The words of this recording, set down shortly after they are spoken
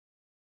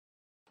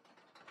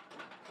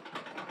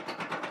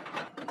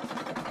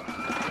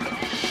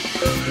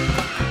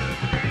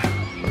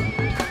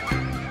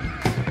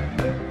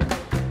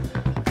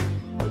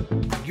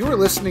are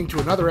listening to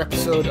another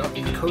episode of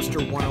the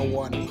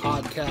Coaster101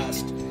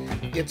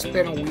 podcast. It's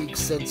been a week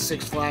since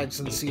Six Flags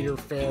and Cedar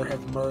Fair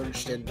have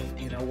merged, and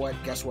you know what?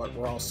 Guess what?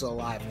 We're all still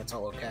alive, and it's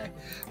all okay.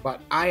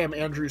 But I am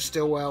Andrew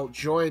Stillwell,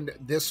 joined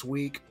this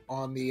week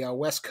on the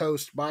West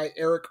Coast by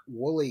Eric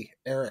Woolley.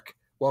 Eric,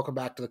 welcome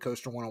back to the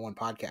Coaster101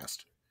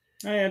 podcast.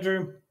 Hi,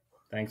 Andrew.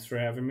 Thanks for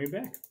having me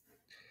back.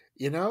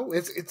 You know,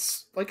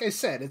 it's like I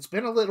said, it's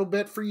been a little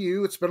bit for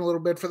you. It's been a little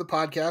bit for the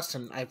podcast,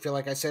 and I feel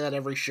like I say that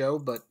every show,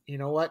 but you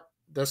know what?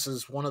 This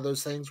is one of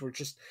those things we're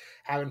just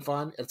having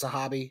fun. It's a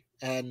hobby,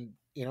 and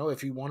you know,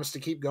 if you want us to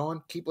keep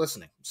going, keep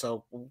listening.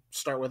 So we'll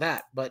start with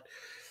that. But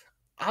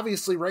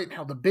obviously right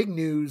now, the big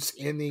news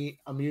in the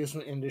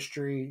amusement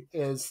industry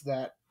is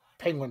that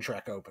Penguin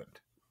Trek opened.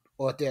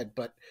 Well, it did,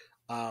 but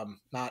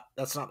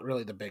that's not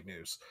really the big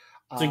news.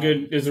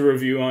 It's a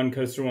review on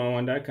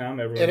Coaster101.com.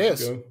 Everyone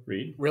should go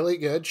read. Really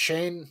good.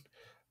 Shane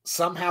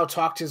somehow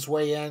talked his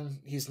way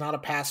in. He's not a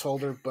pass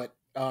holder, but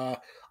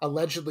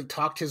allegedly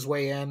talked his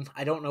way in.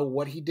 I don't know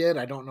what he did.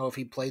 I don't know if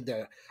he played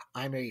the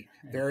I'm a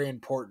very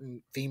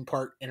important theme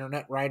park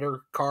internet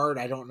writer card.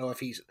 I don't know if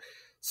he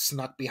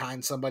snuck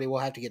behind somebody. We'll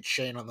have to get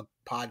Shane on the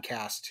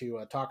podcast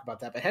to talk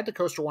about that. But head to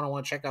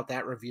Coaster101, check out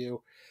that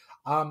review.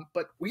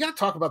 But we got to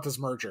talk about this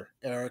merger,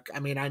 Eric. I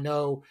mean, I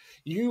know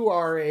you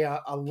are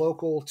a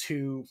local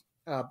to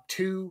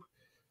two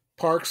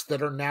parks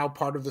that are now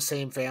part of the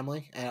same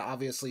family.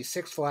 Obviously,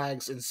 Six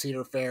Flags and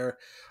Cedar Fair,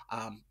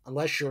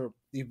 unless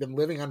you've been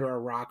living under a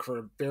rock for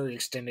a very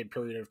extended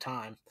period of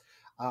time.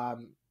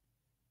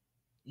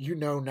 You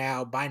know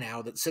by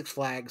now that Six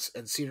Flags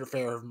and Cedar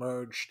Fair have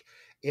merged.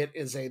 It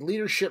is a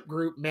leadership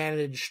group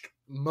managed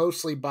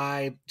mostly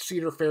by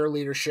Cedar Fair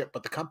leadership,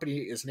 but the company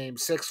is named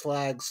Six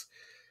Flags.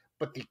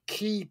 But the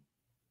key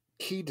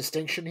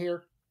distinction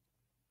here,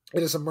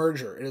 it is a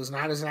merger. It is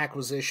not as an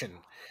acquisition.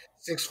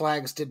 Six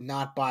Flags did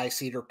not buy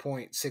Cedar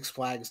Point. Six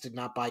Flags did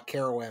not buy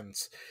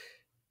Carowinds.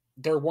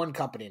 They're one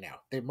company now.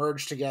 They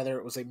merged together.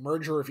 It was a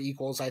merger of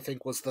equals, I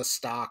think, was the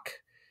stock.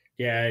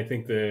 Yeah, I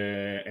think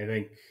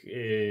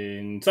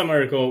in some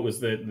article it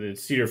was that the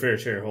Cedar Fair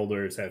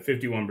shareholders have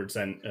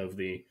 51% of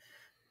the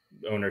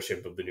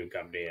ownership of the new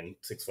company, and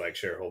Six Flags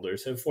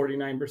shareholders have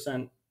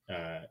 49%.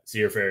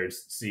 Cedar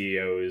Fair's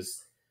CEO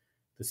is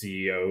the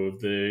CEO of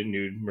the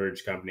new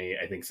merged company.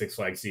 I think Six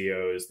Flags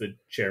CEO is the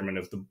chairman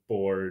of the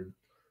board,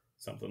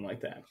 something like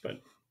that.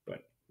 But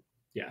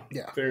yeah.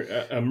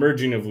 A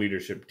merging of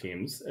leadership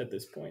teams at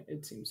this point,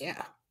 it seems.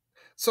 Yeah.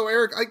 So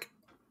Eric,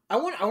 I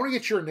want to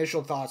get your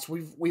initial thoughts.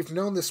 We've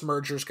known this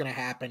merger is going to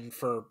happen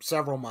for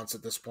several months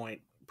at this point,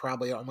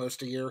 probably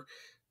almost a year,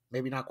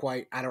 maybe not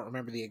quite. I don't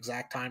remember the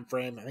exact time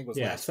frame. I think it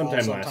was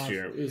sometime last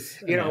year. It was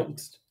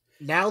announced.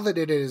 Now that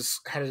it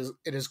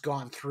has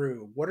gone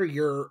through, what are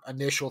your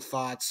initial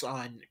thoughts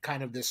on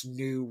kind of this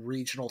new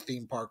regional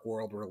theme park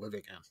world we're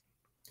living in?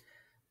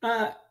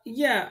 I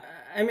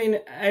mean,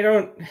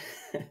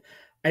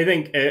 I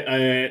think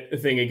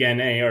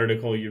again, any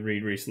article you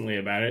read recently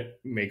about it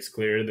makes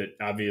clear that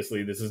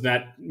obviously this is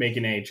not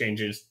making any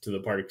changes to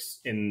the parks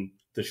in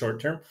the short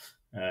term.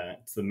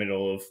 It's the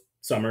middle of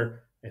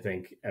summer. I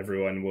think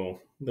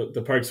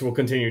the parks will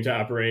continue to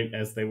operate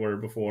as they were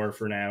before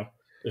for now.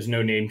 There's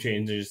no name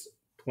changes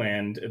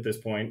planned at this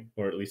point,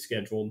 or at least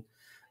scheduled.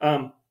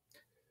 I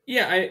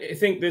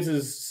think this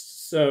is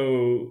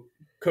so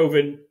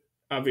COVID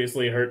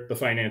obviously hurt the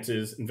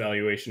finances and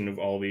valuation of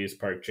all these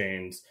park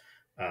chains.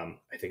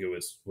 I think it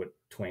was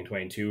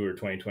 2022 or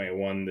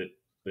 2021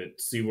 that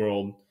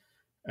SeaWorld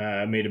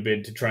made a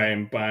bid to try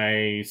and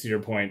buy Cedar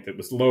Point that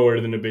was lower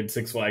than a bid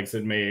Six Flags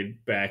had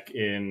made back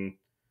in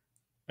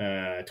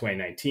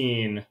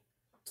 2019.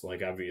 So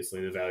like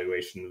obviously the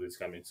valuation of these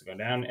companies has gone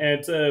down, and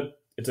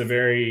it's a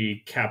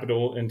very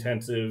capital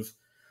intensive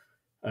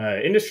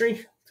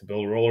industry. To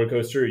build a roller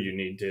coaster, you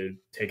need to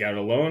take out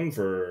a loan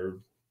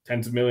for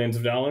tens of millions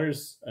of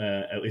dollars,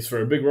 at least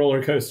for a big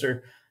roller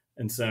coaster.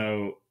 And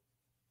so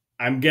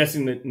I'm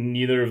guessing that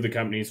neither of the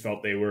companies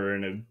felt they were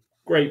in a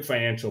great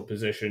financial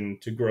position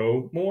to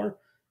grow more.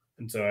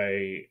 And so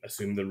I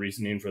assume the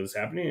reasoning for this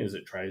happening is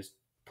it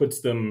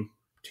puts them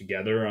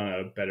together on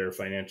a better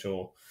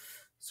financial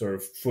sort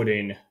of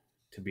footing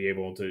to be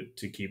able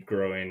to keep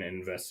growing and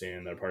investing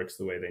in their parks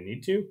the way they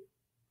need to.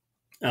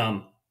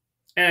 And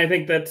I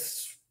think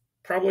that's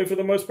probably for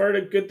the most part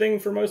a good thing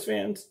for most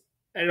fans.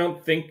 I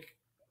don't think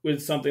with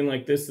something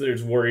like this,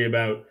 there's worry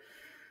about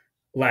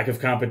lack of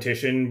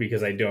competition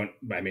because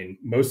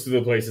most of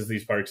the places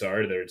these parks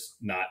are, there's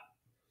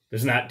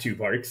not two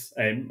parks.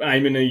 I'm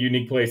in a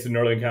unique place in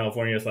Northern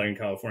California. Southern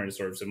California is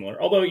sort of similar.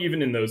 Although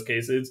even in those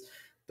cases,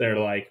 they're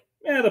like,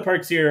 the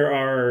parks here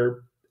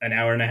are an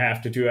hour and a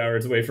half to 2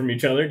 hours away from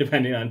each other,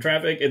 depending on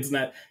traffic. It's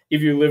not,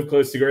 if you live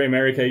close to Gray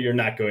America, you're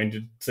not going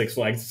to Six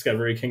Flags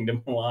Discovery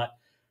Kingdom a lot.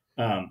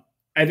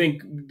 I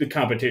think the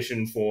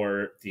competition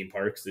for theme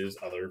parks is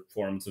other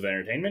forms of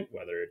entertainment,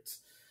 whether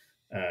it's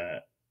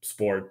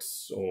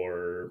sports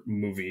or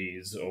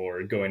movies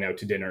or going out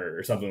to dinner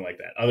or something like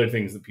that, other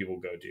things that people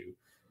go do.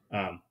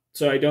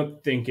 So I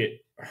don't think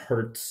it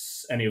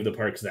hurts any of the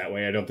parks that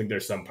way. I don't think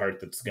there's some park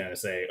that's going to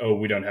say, "Oh,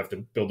 we don't have to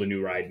build a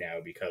new ride now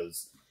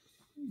because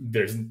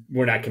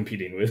we're not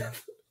competing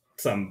with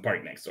some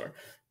park next door."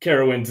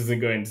 Carowinds isn't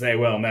going to say,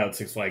 "Well, now that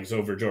Six Flags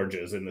Over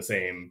Georgia's in the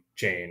same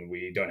chain,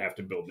 we don't have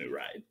to build new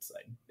rides."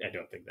 I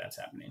don't think that's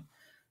happening.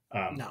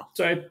 No.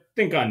 So I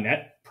think on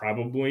net,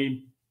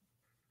 probably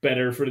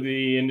better for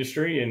the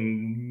industry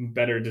and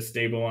better to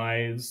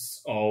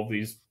stabilize all of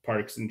these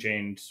parks and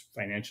chains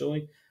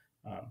financially.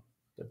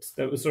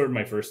 That was sort of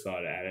my first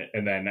thought at it.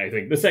 And then I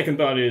think the second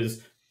thought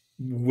is,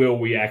 will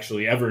we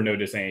actually ever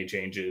notice any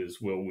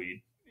changes?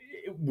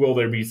 Will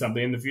there be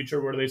something in the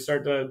future where they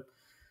start to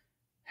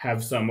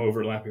have some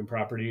overlapping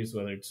properties,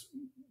 whether it's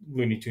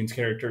Looney Tunes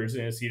characters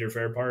in a Cedar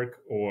Fair park,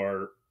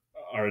 or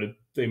are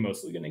they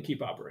mostly going to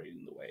keep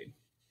operating the way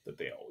that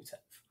they always have?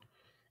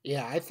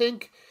 Yeah, I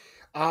think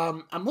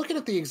I'm looking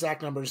at the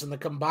exact numbers, and the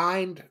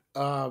combined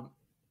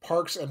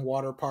parks and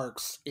water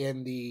parks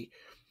in the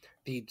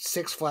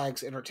Six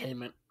Flags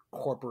Entertainment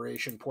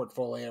Corporation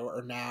portfolio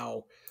are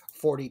now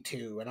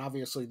 42, and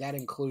obviously that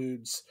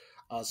includes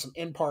some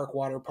in-park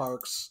water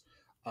parks,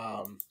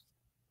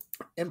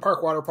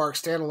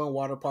 standalone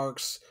water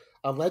parks.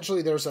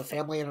 Allegedly, there's a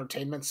family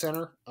entertainment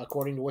center,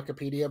 according to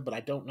Wikipedia, but I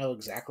don't know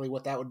exactly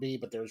what that would be.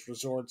 But there's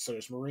resorts,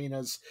 there's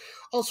marinas,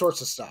 all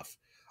sorts of stuff.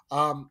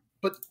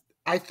 But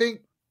I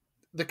think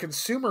the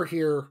consumer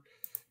here,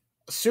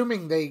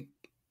 assuming they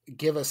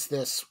give us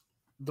this,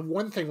 the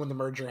one thing when the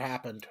merger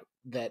happened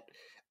that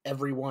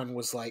everyone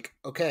was like,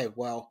 okay,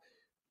 well,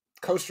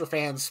 coaster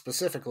fans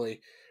specifically,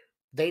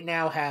 they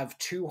now have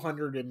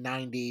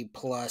 290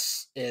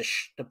 plus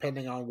ish,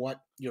 depending on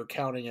what you're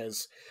counting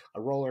as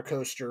a roller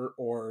coaster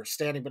or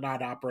standing but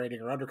not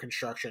operating or under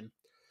construction,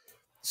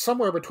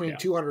 somewhere between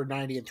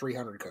 290 and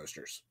 300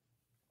 coasters.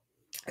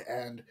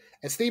 And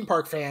as theme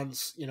park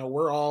fans,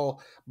 we're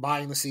all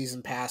buying the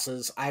season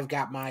passes. I've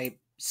got my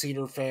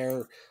Cedar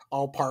Fair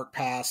all park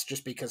pass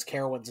just because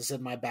Carowinds is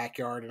in my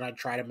backyard, and I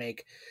try to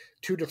make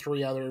 2 to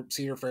 3 other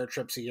Cedar Fair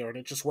trips a year, and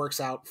it just works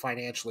out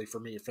financially for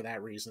me for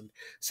that reason.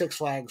 Six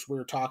Flags, we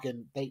were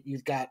talking,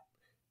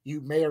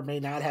 you may or may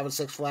not have a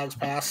Six Flags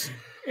pass.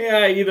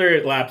 Yeah, either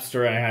it lapsed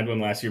or I had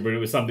one last year, but it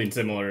was something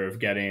similar of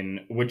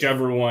getting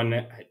whichever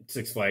one.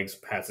 Six Flags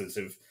passes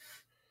have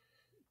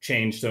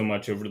changed so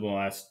much over the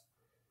last,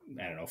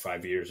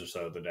 5 years or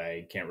so that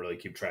I can't really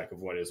keep track of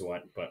what is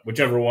what, but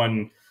whichever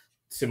one,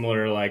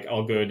 similar, like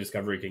I'll go to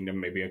Discovery Kingdom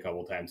maybe a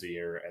couple times a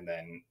year, and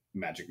then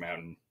Magic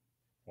Mountain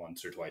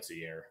once or twice a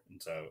year.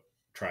 And so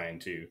trying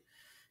to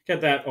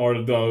get that,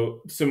 or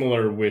though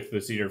similar with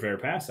the Cedar Fair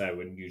Pass, I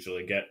would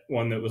usually get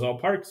one that was all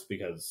parks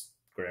because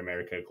Great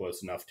America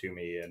close enough to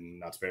me and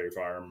Knott's Berry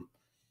Farm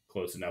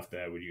close enough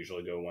that I would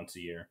usually go once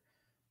a year,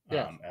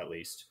 at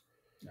least.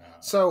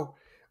 So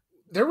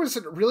there was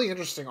a really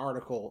interesting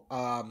article,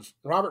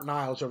 Robert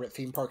Niles over at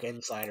Theme Park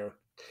Insider,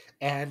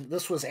 and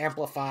this was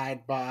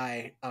amplified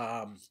by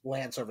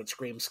Lance over at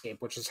Screamscape,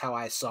 which is how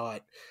I saw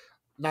it.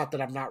 Not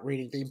that I'm not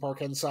reading Theme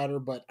Park Insider,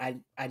 but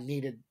I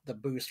needed the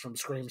boost from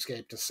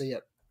Screamscape to see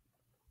it.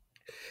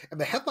 And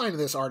the headline of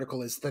this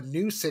article is, "The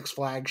new Six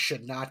Flags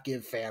should not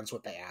give fans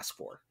what they ask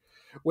for,"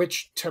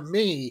 which to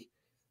me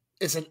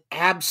is an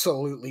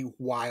absolutely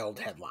wild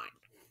headline.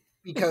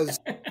 Because,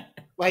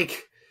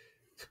 like,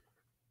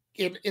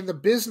 in the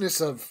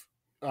business of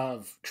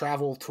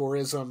travel,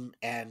 tourism,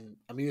 and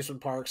amusement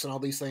parks and all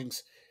these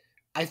things,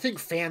 I think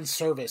fan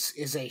service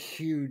is a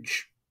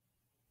huge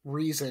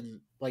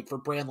reason, like, for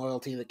brand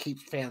loyalty that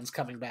keeps fans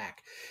coming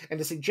back. And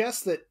to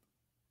suggest that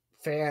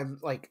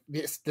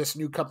this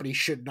new company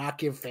should not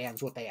give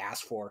fans what they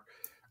ask for,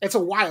 it's a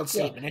wild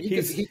statement. And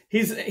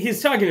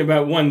he's talking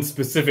about one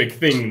specific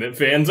thing that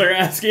fans are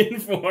asking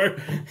for.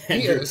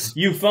 He is.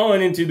 You've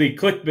fallen into the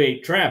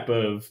clickbait trap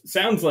of,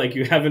 sounds like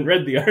you haven't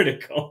read the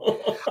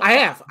article. I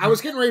have. I was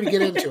getting ready to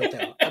get into it,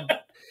 though.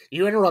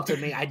 You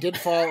interrupted me. I did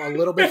fall a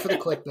little bit for the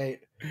clickbait.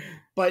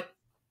 But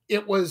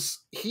it was,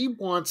 he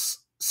wants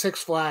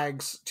Six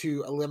Flags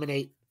to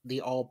eliminate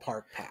the all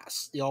park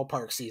pass, the all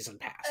park season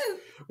pass.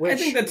 I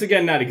think that's,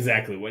 again, not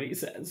exactly what he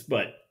says,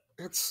 but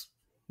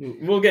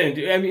we'll get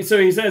into it. I mean, so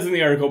he says in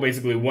the article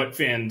basically what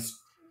fans,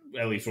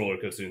 at least roller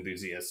coaster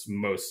enthusiasts,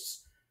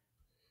 most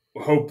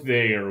hope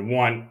they or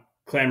want,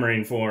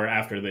 clamoring for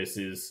after this,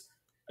 is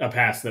a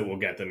pass that will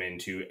get them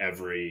into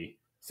every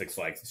Six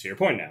Flags. To your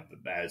point now,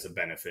 that is a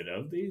benefit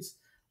of these.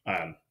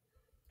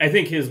 I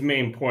think his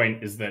main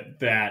point is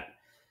that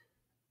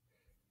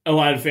a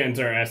lot of fans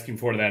are asking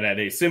for that at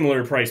a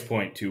similar price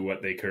point to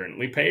what they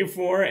currently pay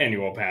for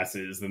annual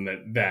passes,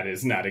 and that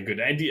is not a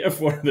good idea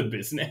for the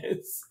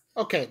business.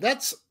 Okay,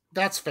 that's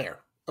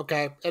fair.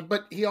 Okay,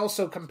 but he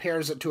also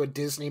compares it to a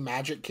Disney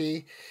Magic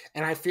Key,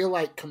 and I feel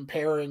like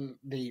comparing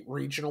the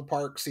regional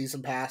park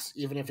season pass,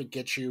 even if it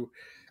gets you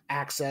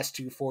access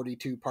to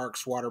 42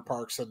 parks, water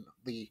parks, and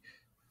the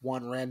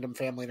one random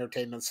family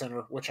entertainment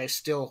center, which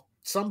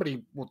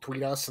somebody will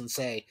tweet us and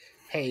say,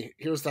 "Hey,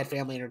 here's that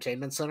family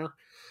entertainment center."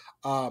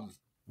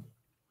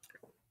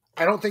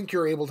 I don't think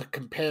you're able to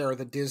compare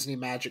the Disney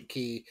Magic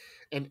Key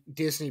and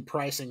Disney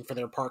pricing for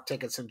their park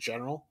tickets in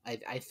general.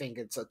 I think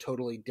it's a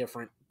totally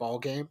different ball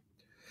game.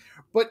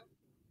 But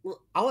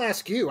I'll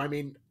ask you. I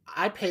mean,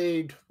 I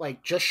paid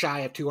like just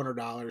shy of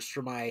 $200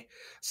 for my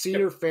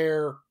Cedar Yep.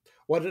 Fair.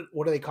 What do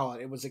they call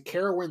it? It was a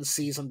Carowinds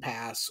season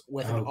pass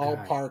with an Oh all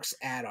God, parks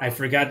add I on.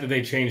 forgot that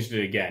they changed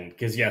it again.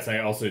 Because yes, I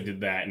also did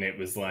that, and it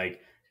was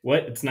like,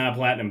 what? It's not a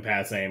platinum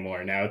pass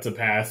anymore. Now it's a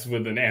pass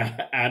with an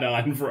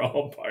add-on for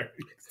all parks.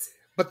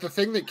 But the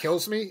thing that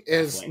kills me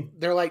is Baffling.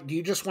 they're like, "Do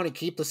you just want to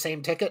keep the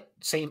same ticket,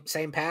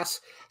 same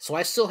pass?" So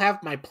I still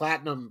have my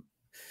platinum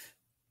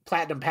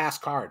pass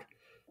card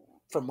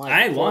from like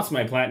I four. lost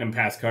my platinum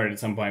pass card at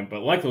some point,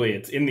 but luckily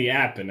it's in the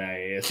app, and I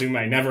assume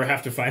I never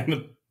have to find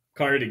the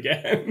card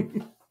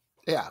again.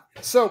 Yeah.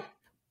 So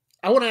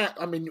I want to.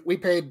 I mean, we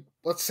paid,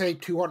 let's say,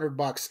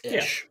 $200 Yeah.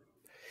 ish.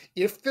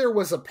 If there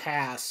was a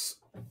pass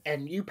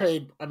and you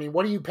paid, I mean,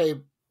 what do you pay,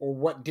 or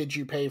what did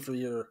you pay for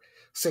your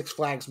Six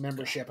Flags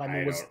membership? I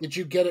mean, did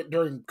you get it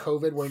during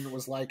COVID when it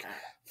was like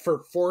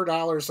for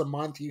 $4 a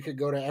month you could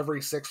go to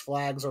every Six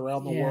Flags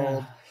around the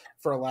world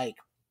for like?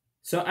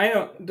 So I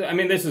don't. I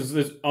mean, this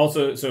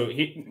also. So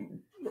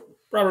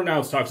Robert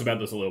Niles talks about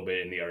this a little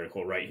bit in the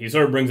article, right? He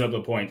sort of brings up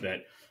the point that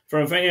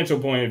from a financial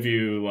point of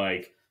view,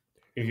 like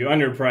if you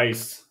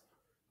underprice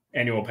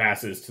annual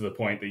passes to the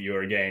point that you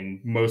are getting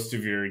most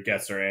of your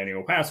guests are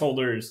annual pass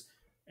holders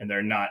and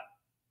they're not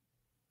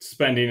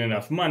spending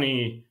enough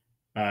money,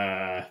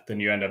 then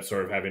you end up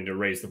sort of having to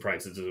raise the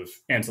prices of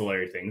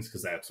ancillary things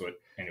because that's what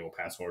annual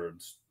pass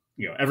holders.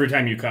 Every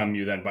time you come,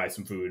 you then buy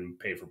some food and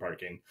pay for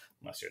parking,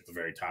 unless you're at the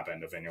very top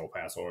end of annual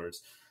pass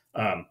holders.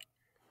 And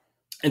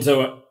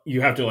so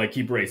you have to like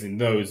keep raising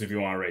those if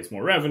you want to raise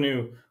more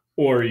revenue,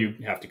 or you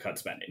have to cut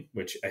spending,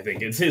 which I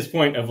think is his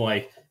point of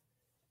like,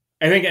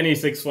 I think any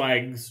Six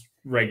Flags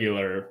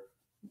regular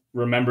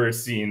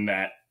remembers seeing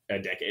that a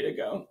decade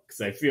ago.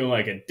 Because I feel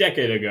like a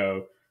decade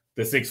ago,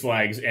 the Six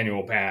Flags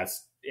annual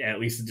pass, at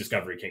least the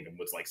Discovery Kingdom,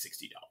 was like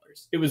 $60.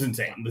 It was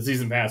insane. The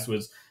season pass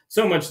was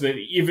so much that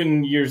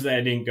even years that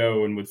I didn't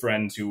go and with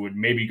friends who would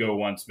maybe go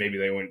once, maybe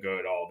they wouldn't go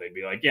at all, they'd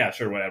be like, yeah,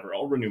 sure, whatever,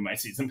 I'll renew my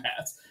season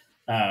pass.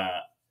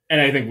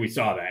 And I think we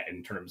saw that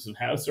in terms of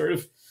how sort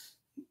of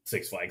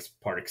Six Flags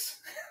parks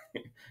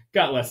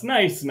got less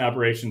nice and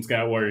operations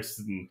got worse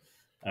and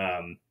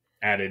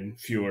added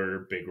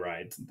fewer big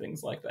rides and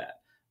things like that.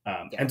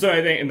 And so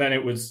I think, and then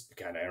it was,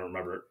 God, I don't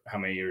remember how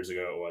many years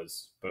ago it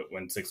was, but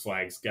when Six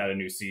Flags got a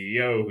new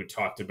CEO who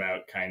talked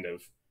about kind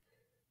of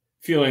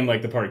feeling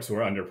like the parks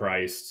were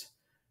underpriced,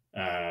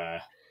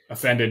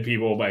 offended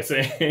people by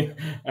saying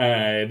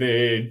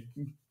the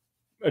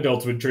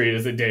adults would treat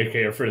as a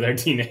daycare for their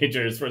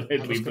teenagers where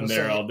they'd leave them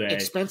there all day.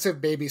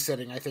 Expensive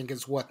babysitting, I think,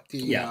 is what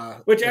the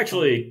which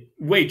actually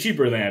way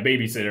cheaper than a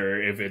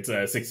babysitter if it's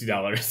a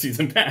 $60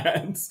 season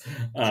pass,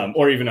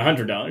 or even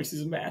 $100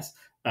 season pass.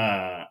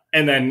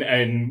 And then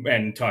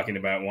and talking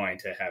about wanting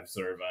to have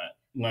sort of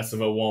a less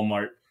of a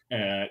Walmart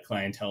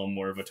clientele,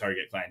 more of a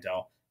Target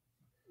clientele,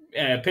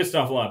 pissed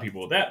off a lot of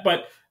people with that.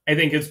 But I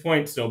think his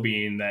point still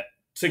being that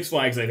Six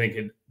Flags, I think,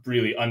 had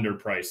really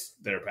underpriced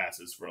their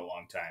passes for a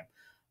long time.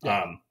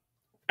 Yeah.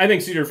 I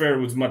think Cedar Fair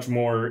was much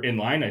more in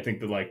line. I think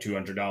that like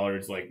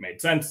 $200 like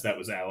made sense. That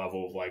was that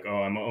level of like,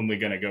 oh, I'm only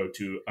going to go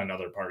to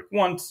another park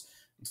once,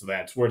 so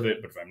that's worth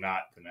it. But if I'm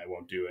not, then I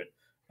won't do it.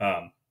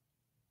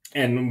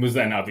 And was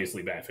then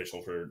obviously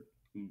beneficial for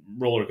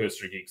roller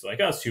coaster geeks like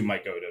us who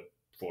might go to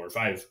 4 or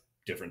 5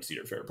 different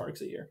Cedar Fair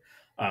parks a year.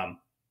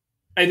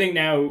 I think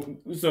now,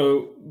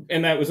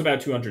 and that was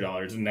about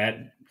 $200, and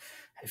that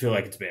I feel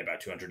like it's been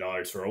about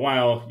 $200 for a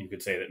while. You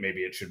could say that maybe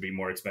it should be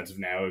more expensive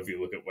now if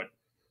you look at what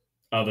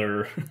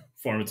other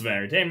forms of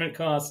entertainment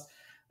cost.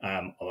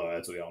 Although,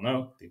 as we all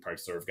know, the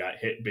parks sort of got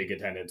hit big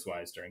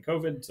attendance-wise during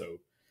COVID, so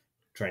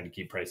trying to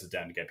keep prices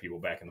down to get people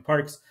back in the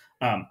parks.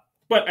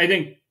 But I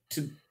think,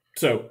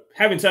 so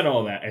having said all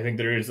of that, I think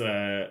there is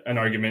an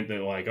argument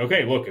that like,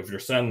 okay, look, if you're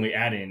suddenly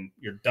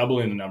you're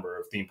doubling the number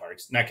of theme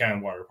parks, not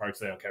counting water parks.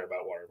 They don't care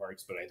about water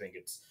parks, but I think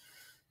it's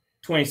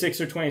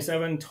 26 or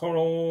 27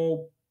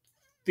 total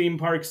theme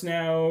parks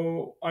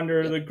now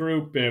under the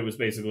group. And it was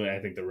basically, I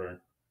think there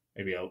were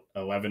maybe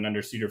 11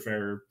 under Cedar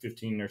Fair,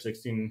 15 or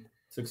 16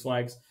 Six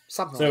Flags.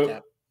 Something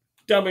like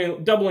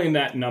that. Doubling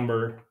that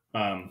number,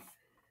 I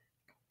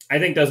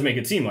think does make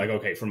it seem like,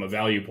 okay, from a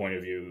value point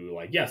of view,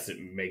 like, yes, it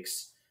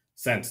makes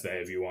sense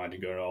that if you wanted to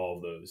go to all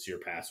of those, your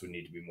pass would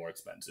need to be more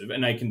expensive.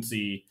 And I can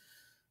see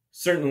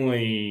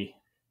certainly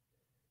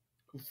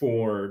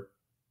for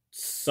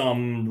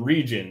some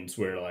regions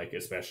where like,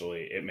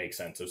 especially it makes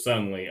sense. So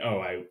suddenly,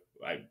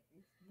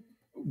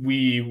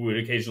 we would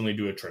occasionally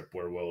do a trip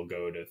where we'll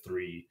go to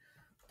 3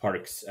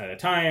 parks at a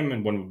time,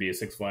 and one would be a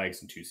Six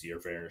Flags and 2 Cedar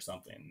Fair or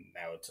something.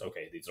 Now it's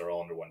okay, these are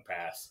all under one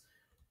pass.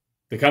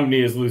 The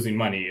company is losing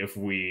money if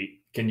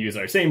we can use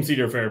our same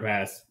Cedar Fair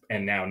pass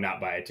and now not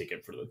buy a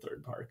ticket for the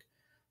 3rd park.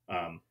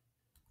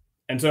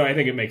 And so I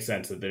think it makes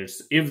sense that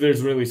if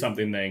there's really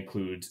something that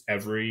includes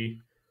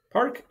every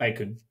park,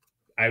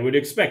 I would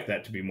expect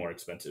that to be more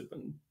expensive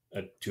than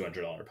a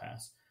 $200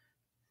 pass.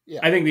 Yeah.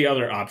 I think the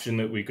other option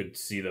that we could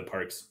see the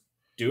parks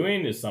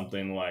doing is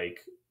something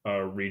like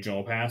a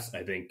regional pass.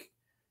 I think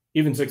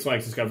even Six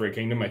Flags Discovery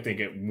Kingdom, I think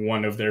at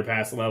one of their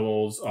pass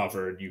levels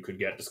offered you could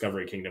get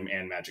Discovery Kingdom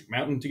and Magic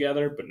Mountain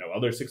together, but no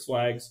other Six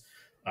Flags.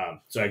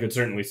 So I could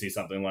certainly see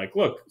something like,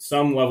 look,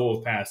 some level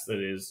of pass that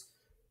is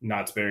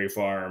Knott's Berry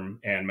Farm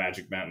and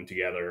Magic Mountain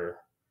together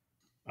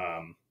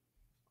um,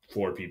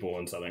 for people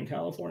in Southern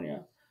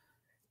California.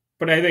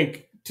 But I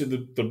think to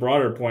the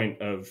broader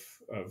point of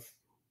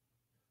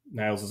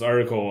Niles's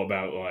article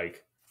about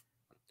like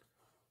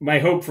my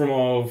hope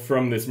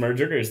from this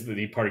merger is that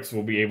the parks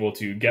will be able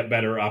to get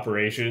better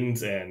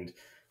operations and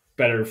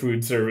better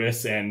food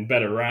service and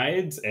better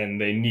rides, and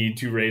they need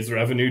to raise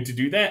revenue to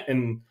do that.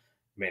 And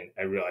I mean,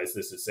 I realize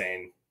this is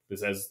saying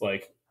this as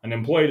like an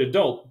employed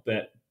adult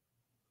that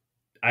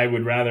I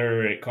would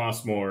rather it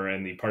cost more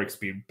and the parks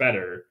be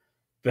better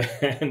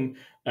than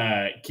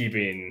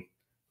keeping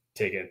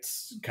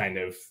tickets kind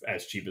of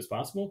as cheap as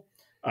possible.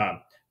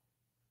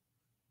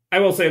 I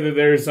will say that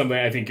there is something,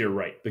 I think you're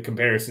right. The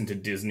comparison to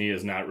Disney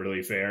is not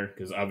really fair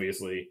because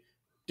obviously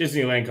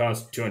Disneyland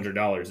costs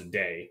 $200 a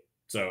day.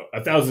 So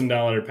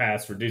 $1,000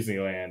 pass for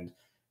Disneyland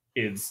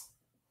is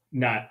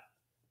not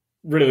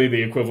really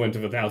the equivalent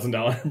of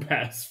 $1,000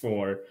 pass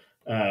for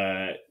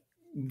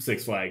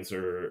Six Flags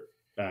or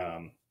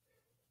a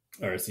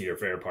Cedar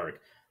Fair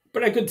park.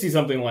 But I could see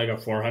something like a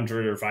 $400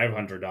 or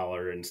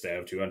 $500 instead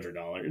of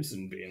 $200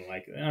 and being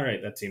like, all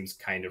right, that seems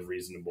kind of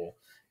reasonable,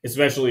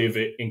 especially if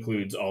it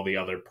includes all the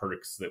other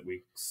perks that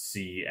we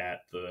see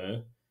at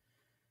the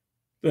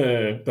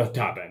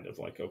top end of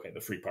like, okay, the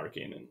free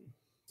parking and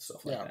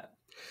stuff like that.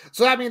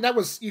 So, I mean, that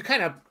was, you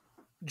kind of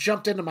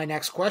jumped into my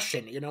next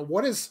question. You know,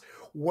 what is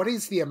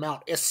the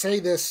amount? Say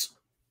this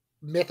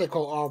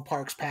mythical all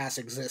parks pass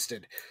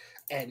existed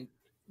and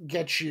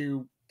get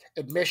you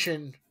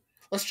admission.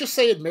 Let's just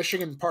say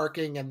admission and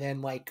parking, and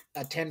then like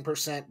a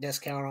 10%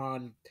 discount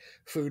on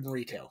food and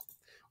retail,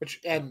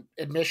 and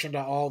admission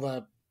to all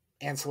the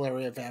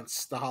ancillary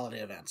events, the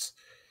holiday events.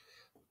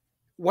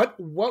 What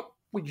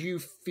would you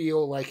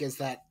feel like is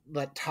that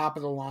top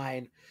of the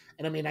line?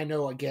 And I mean, I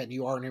know again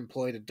you are an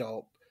employed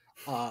adult,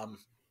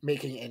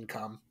 making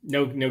income.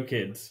 No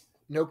kids.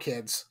 No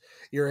kids.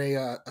 You're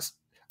a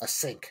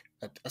sink,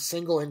 a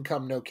single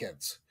income, no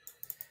kids.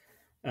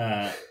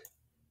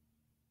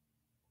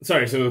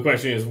 Sorry. So the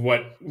question is,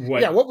 what?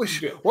 Yeah. What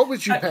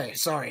would you pay?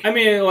 Sorry. I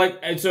mean,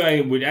 like, so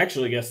I would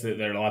actually guess that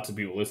there are lots of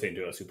people listening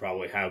to us who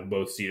probably have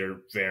both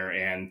Cedar Fair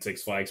and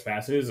Six Flags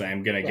passes.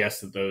 I'm going to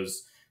guess that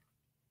those,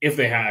 if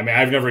they have, I mean,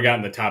 I've never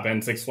gotten the top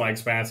end Six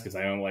Flags pass because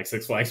I don't like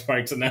Six Flags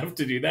parks enough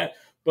to do that.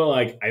 But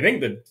like, I think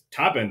the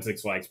top end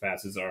Six Flags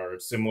passes are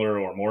similar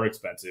or more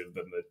expensive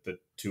than the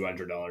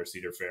 $200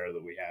 Cedar Fair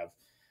that we have.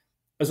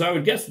 So I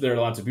would guess that there are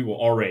lots of people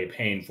already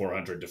paying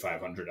 $400 to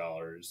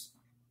 $500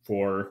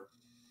 for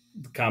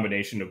the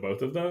combination of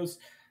both of those.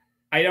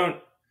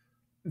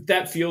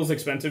 That feels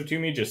expensive to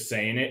me just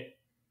saying it,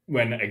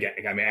 when again,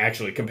 I mean,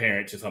 actually compare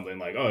it to something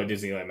like, oh,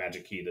 Disneyland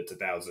Magic Key, that's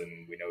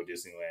 $1,000. We know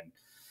Disneyland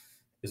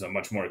is a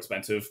much more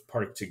expensive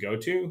park to go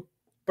to.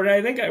 But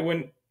I think I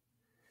wouldn't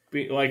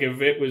be like,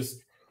 if it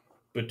was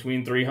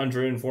between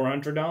 $300 and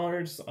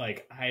 $400,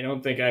 like, I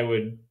don't think I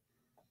wouldn't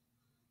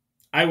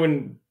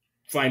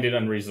find it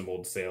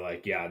unreasonable to say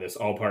like, yeah, this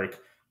all park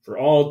for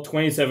all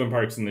 27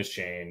 parks in this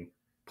chain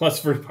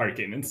plus free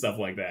parking and stuff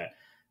like that,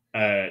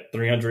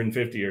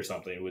 $350 or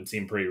something would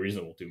seem pretty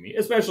reasonable to me,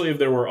 especially if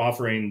there were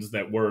offerings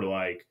that were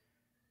like,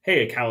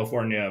 hey, a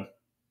California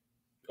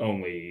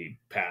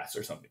only pass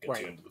or something gets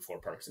you into the 4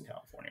 parks in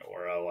California,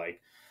 or like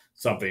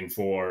something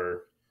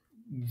for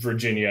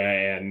Virginia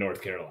and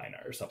North Carolina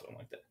or something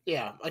like that.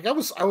 Yeah, like I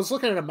was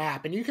looking at a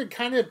map, and you could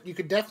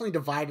definitely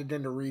divide it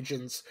into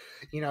regions.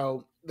 You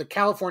know, the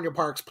California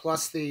parks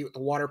plus the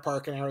water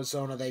park in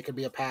Arizona, they could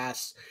be a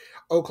pass.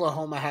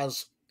 Oklahoma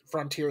has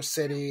Frontier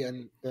City,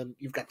 and then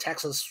you've got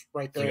Texas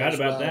right there. Forgot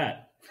about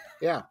that.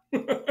 Yeah.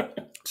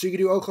 So you could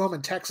do Oklahoma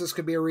and Texas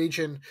could be a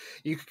region.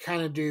 You could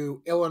kind of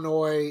do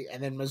Illinois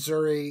and then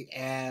Missouri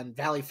and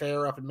Valley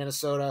Fair up in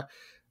Minnesota.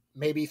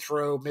 Maybe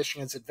throw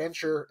Michigan's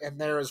Adventure in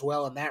there as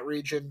well in that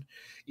region.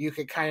 You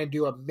could kind of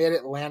do a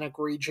mid-Atlantic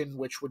region,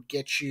 which would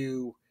get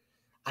you,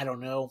 I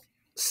don't know,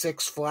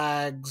 Six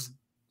Flags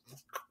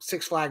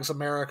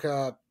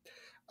America,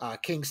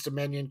 King's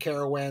Dominion,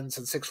 Carowinds,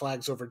 and Six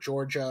Flags Over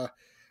Georgia.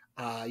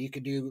 You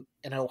could do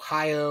an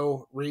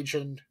Ohio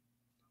region,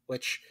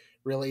 which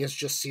really is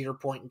just Cedar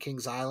Point and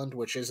Kings Island,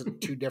 which isn't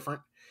too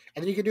different.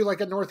 And then you could do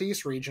like a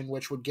Northeast region,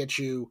 which would get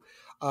you,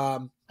 I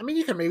mean,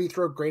 you can maybe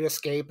throw Great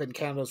Escape and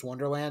Canada's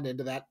Wonderland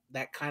into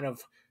that kind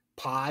of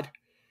pod.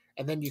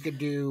 And then you could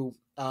do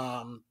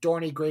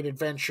Dorney Great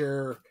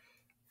Adventure,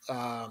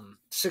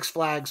 Six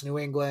Flags New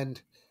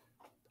England,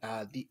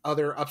 the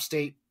other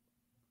upstate,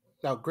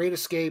 Great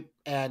Escape,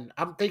 and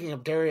I'm thinking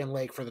of Darien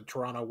Lake for the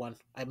Toronto one.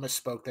 I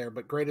misspoke there,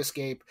 but Great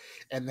Escape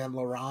and then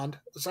La Ronde.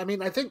 So, I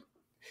mean, I think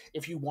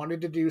if you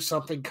wanted to do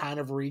something kind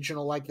of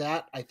regional like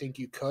that, I think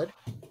you could.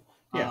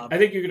 Yeah, I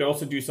think you could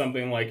also do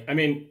something like, I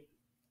mean,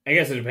 I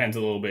guess it depends a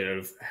little bit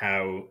of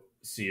how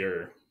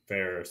Cedar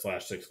Fair /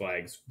 Six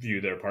Flags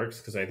view their parks,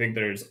 because I think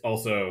there's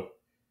also,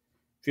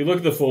 if you look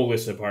at the full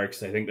list of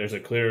parks, I think there's a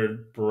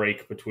clear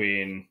break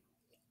between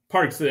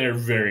parks that are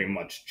very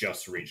much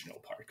just regional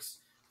parks.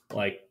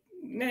 Like,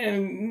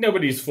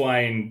 nobody's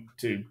flying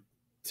to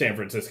San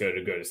Francisco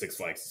to go to Six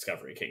Flags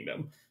Discovery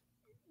Kingdom.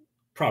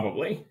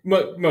 Probably.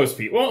 Most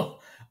people. Well,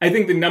 I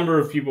think the number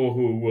of people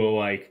who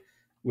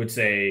would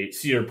say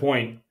Cedar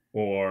Point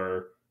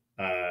or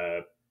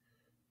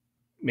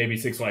maybe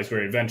Six Flags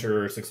Great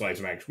Adventure or Six Flags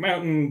Magic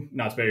Mountain,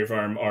 Knott's Berry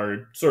Farm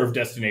are sort of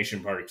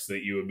destination parks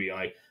that you would be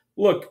like,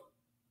 look,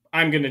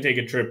 I'm going to take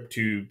a trip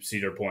to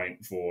Cedar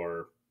Point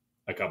for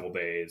a couple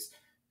days,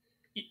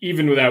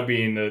 even without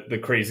being the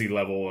crazy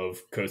level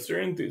of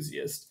coaster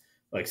enthusiast.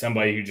 Like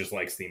somebody who just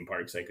likes theme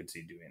parks, I could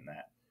see doing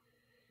that.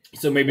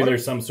 So maybe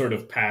there's some sort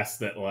of pass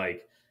that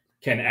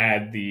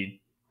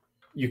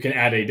you can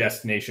add a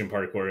destination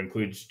park where it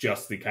includes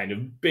just the kind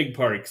of big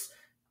parks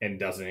and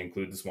doesn't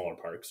include the smaller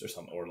parks or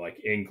something, or like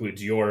it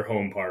includes your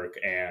home park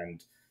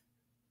and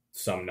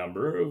some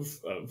number of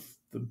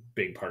the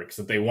big parks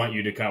that they want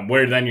you to come,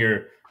 where then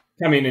you're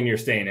coming and you're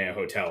staying in a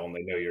hotel and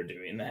they know you're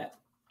doing that.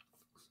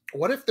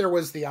 What if there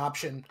was the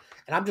option,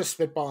 and I'm just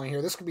spitballing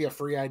here, this could be a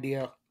free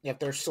idea if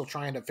they're still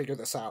trying to figure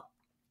this out.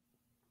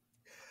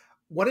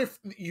 What if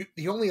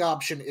the only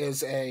option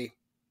is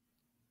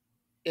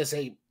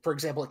for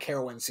example, a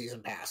Carowin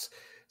season pass?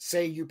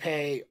 Say you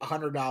pay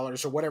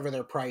 $100 or whatever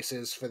their price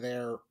is for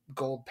their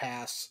gold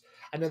pass.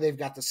 I know they've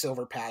got the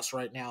silver pass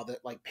right now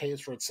that like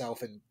pays for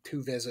itself in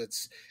 2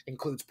 visits,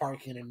 includes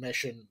parking and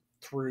admission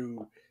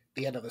through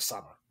the end of the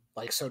summer.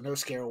 Like, so no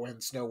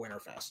Carowinds, no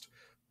Winterfest.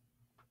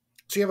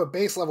 So you have a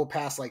base level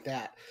pass like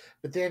that.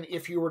 But then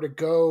if you were to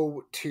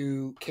go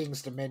to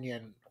King's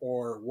Dominion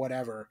or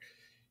whatever,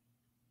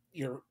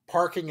 your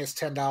parking is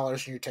 $10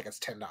 and your ticket's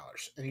 $10.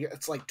 And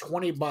it's like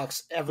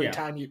 $20 every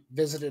time you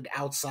visited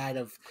outside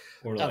of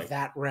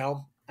that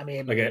realm. I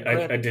mean, like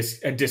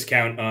a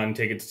discount on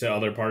tickets to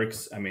other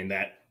parks. I mean,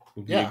 that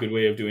would be a good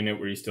way of doing it,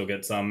 where you still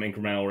get some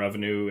incremental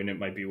revenue and it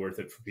might be worth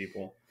it for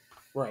people.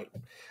 Right.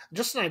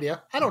 Just an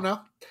idea. I don't know.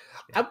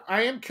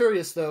 I am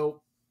curious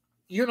though.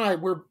 You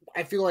and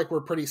I feel like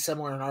we're pretty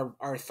similar in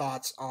our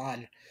thoughts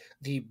on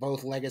the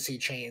both legacy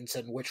chains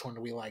and which one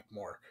do we like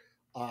more.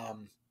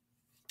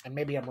 And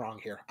maybe I'm wrong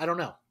here. I don't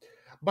know.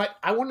 But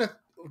I want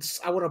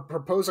to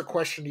propose a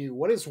question to you.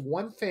 What is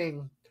one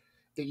thing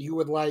that you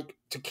would like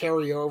to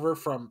carry over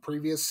from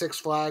previous Six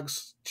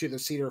Flags to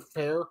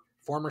the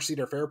former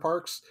Cedar Fair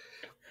parks?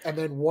 And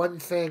then one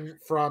thing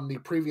from the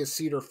previous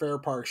Cedar Fair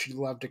parks you'd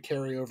love to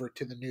carry over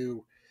to the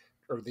new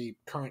or the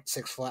current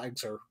Six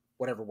Flags or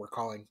whatever we're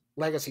calling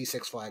legacy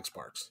Six Flags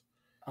parks?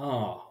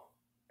 Oh,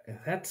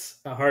 that's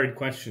a hard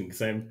question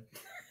because I'm...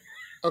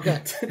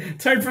 Okay.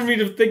 It's hard for me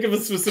to think of a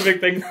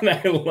specific thing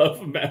that I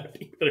love about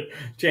either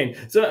chain.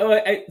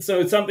 So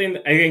it's something,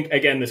 I think,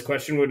 again, this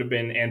question would have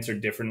been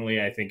answered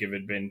differently, I think, if it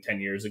had been 10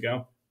 years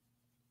ago.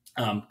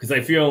 Because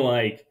I feel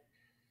like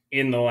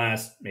in the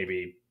last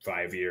maybe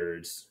 5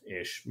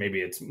 years-ish,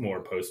 maybe it's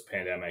more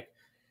post-pandemic,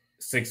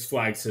 Six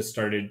Flags has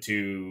started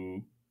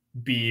to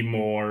be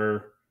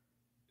more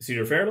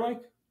Cedar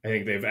Fair-like. I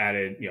think they've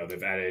added,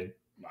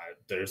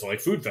 there's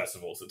like food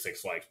festivals at Six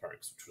Flags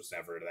parks, which was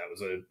never, that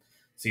was a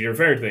Cedar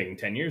Fair thing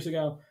 10 years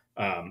ago.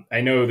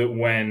 I know that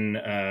when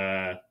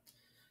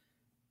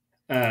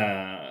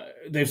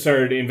they've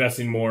started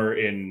investing more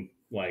in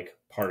like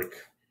park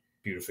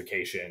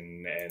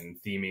beautification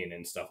and theming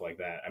and stuff like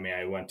that. I mean,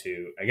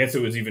 I guess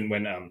it was even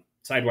when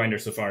Sidewinder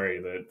Safari,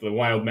 the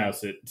Wild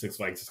Mouse at Six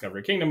Flags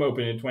Discovery Kingdom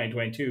opened in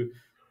 2022,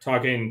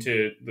 talking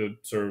to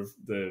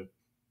the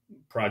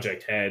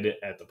project head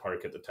at the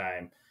park at the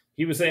time.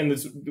 He was saying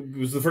this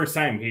was the first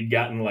time he'd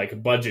gotten like a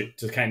budget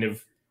to kind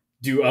of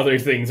do other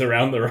things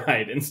around the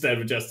ride instead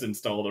of just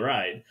install the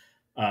ride.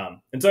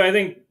 And so I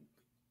think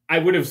I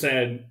would have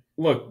said,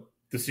 look,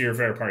 the Cedar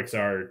Fair parks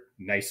are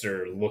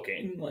nicer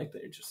looking, like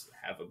they just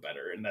have a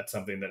better, and that's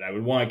something that I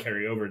would want to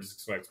carry over to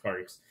Six Flags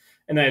parks.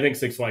 And I think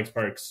Six Flags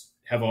parks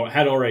had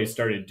already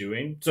started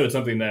doing. So it's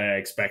something that I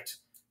expect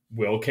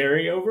will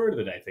carry over,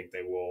 that I think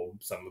they will,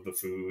 some of the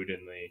food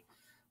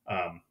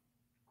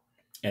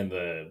and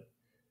the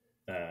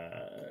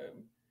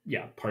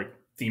park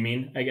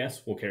theming, I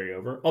guess, will carry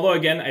over. Although,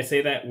 again, I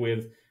say that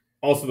with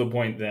also the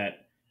point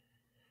that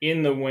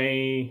in the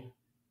way,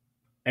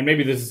 and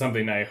maybe this is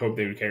something I hope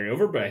they would carry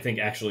over, but I think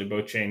actually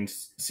both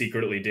chains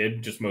secretly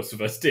did, just most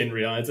of us didn't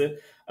realize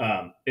it,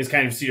 is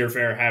kind of Cedar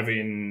Fair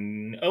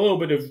having a little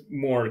bit of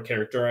more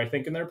character, I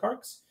think, in their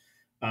parks,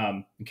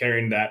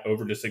 carrying that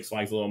over to Six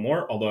Flags a little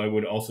more. Although I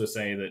would also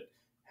say that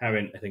I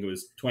think it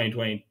was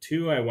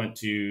 2022, I went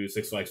to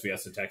Six Flags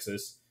Fiesta,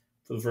 Texas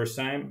for the first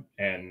time,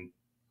 and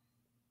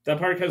that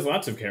park has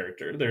lots of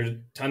character. There's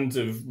tons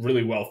of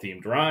really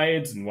well-themed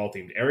rides and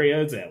well-themed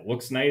areas, and it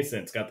looks nice,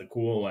 and it's got the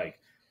cool like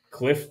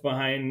cliff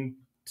behind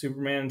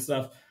Superman and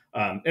stuff.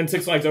 And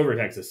Six Flags Over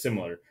Texas,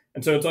 similar.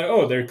 And so it's like,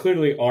 oh, there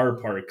clearly are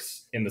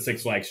parks in the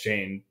Six Flags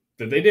chain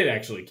that they did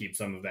actually keep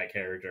some of that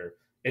character.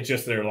 It's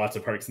just there are lots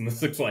of parks in the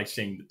Six Flags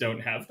chain that don't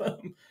have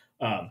them.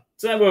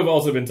 So that would have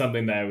also been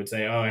something that I would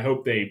say, oh, I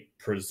hope they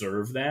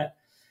preserve that.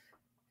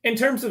 In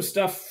terms of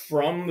stuff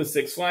from the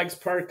Six Flags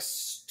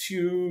parks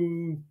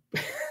to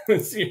the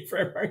Cedar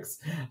Fair parks,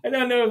 I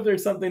don't know if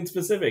there's something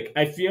specific.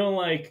 I feel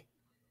like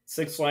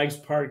Six Flags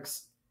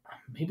parks,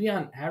 maybe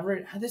on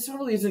average, this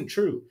probably isn't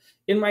true.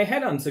 In my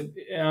head,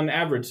 on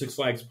average, Six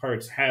Flags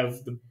parks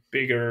have the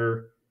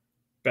bigger,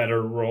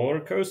 better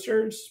roller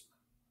coasters,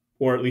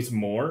 or at least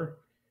more.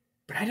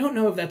 But I don't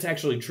know if that's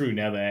actually true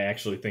now that I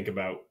actually think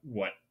about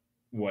what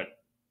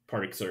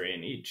parks are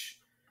in each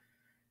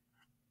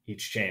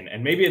chain.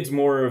 And maybe it's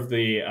more of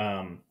the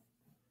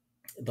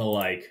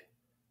like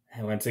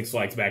when Six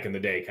Flags back in the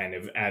day kind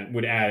of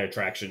would add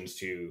attractions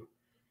to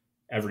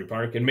every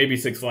park, and maybe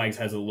Six Flags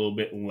has a little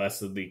bit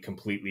less of the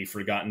completely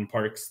forgotten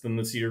parks than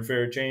the Cedar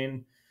Fair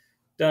chain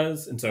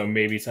does, and so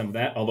maybe some of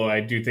that. Although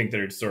I do think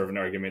there's sort of an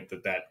argument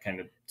that kind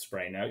of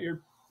spraying out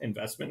your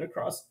investment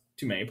across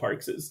too many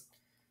parks is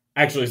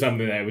actually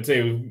something that I would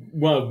say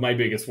one of my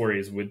biggest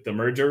worries with the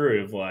merger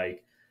of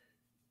like,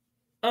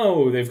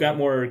 oh, they've got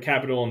more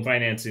capital and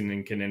financing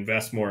and can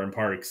invest more in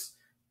parks,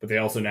 but they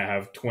also now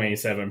have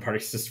 27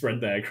 parks to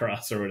spread that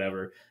across or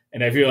whatever.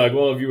 And I feel like,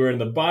 well, if you were in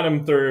the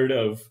bottom third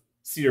of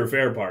Cedar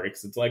Fair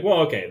parks, it's like,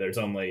 well, okay, there's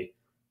only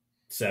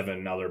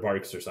 7 other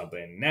parks or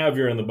something. Now, if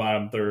you're in the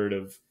bottom third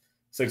of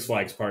Six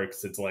Flags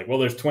parks, it's like, well,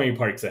 there's 20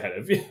 parks ahead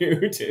of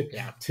you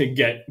to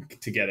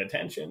get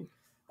attention.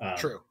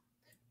 True.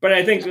 But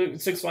I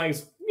think Six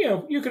Flags,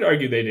 you could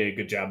argue they did a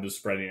good job of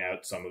spreading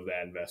out some of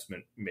that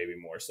investment, maybe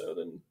more so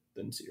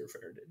than Cedar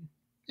Fair did.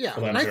 Yeah,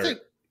 although and I'm sure I think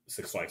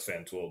Six Flags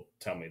fans will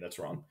tell me that's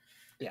wrong.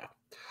 Yeah,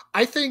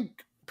 I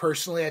think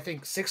personally,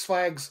 Six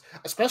Flags,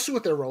 especially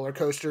with their roller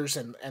coasters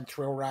and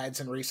thrill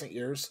rides in recent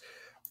years,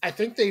 I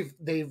think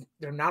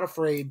they're not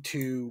afraid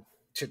to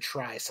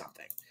try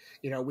something.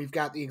 We've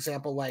got the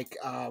example like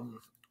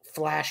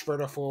Flash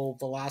Vertical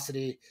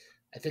Velocity.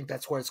 I think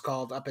that's what it's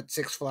called, up at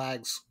Six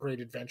Flags Great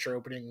Adventure,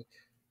 opening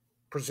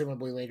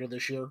presumably later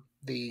this year.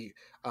 The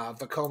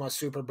Vekoma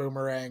Super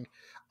Boomerang.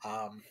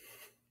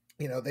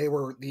 They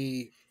were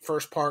the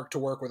first park to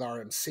work with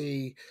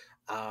RMC.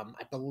 I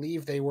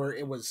believe they were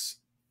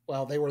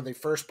the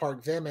first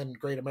park. Them and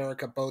Great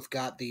America both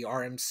got the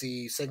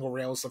RMC single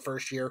rails the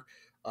first year.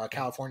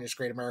 California's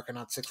Great America,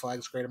 not Six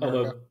Flags Great America.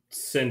 Although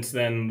since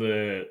then,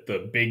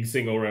 the big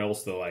single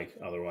rails, the like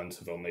other ones,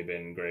 have only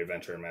been Great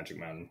Adventure and Magic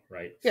Mountain,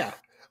 right? Yeah.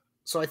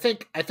 So I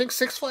think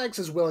Six Flags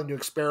is willing to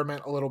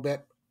experiment a little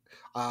bit.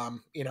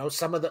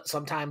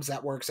 Sometimes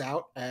that works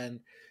out and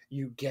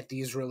you get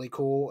these really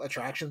cool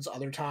attractions.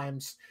 Other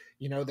times,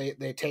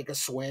 they take a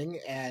swing,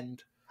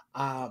 and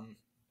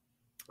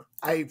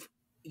I've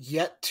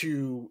yet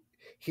to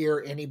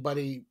hear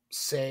anybody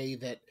say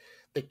that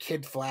the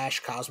Kid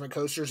Flash Cosmic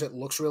Coasters, it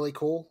looks really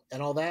cool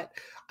and all that.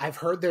 I've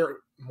heard they're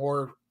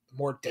more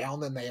down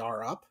than they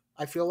are up,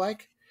 I feel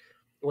like,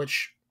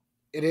 which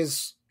it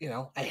is,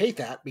 I hate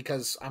that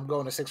because I'm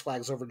going to Six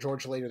Flags over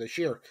Georgia later this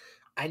year.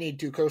 I need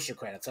 2 coaster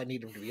credits. I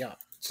need them to be up.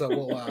 So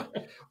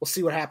we'll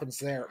see what happens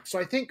there.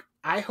 So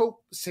I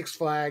hope Six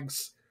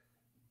Flags,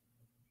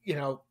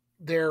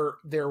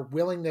 their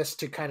willingness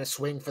to kind of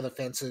swing for the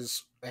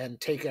fences and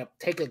take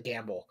a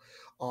gamble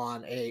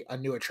on a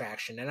new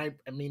attraction. And I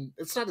mean,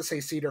 it's not to say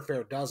Cedar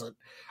Fair doesn't,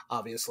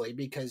 obviously,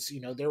 because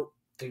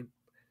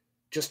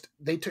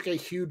they took a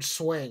huge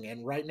swing,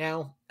 and right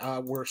now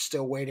we're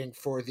still waiting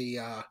for the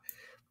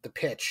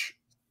pitch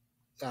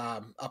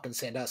up in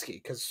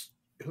Sandusky, because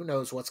who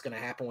knows what's going to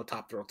happen with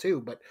Top Thrill 2,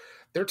 but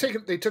they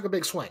took a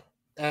big swing,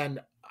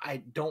 and I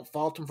don't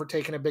fault them for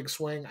taking a big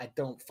swing. I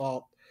don't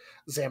fault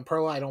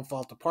Zamperla. I don't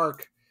fault the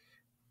park.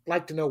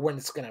 Like to know when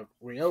it's going to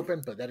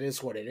reopen, but that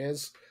is what it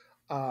is.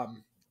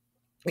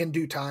 In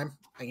due time,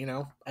 I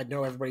know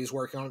everybody's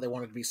working on it. They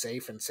want it to be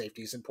safe, and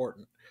safety is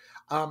important.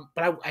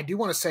 But I do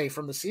want to say,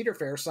 from the Cedar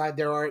Fair side,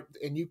 there are,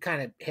 and you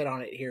kind of hit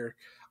on it here,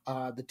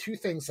 the 2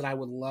 things that I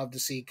would love to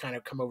see kind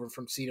of come over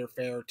from Cedar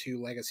Fair to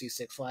Legacy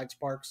Six Flags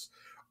parks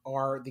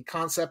are the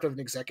concept of an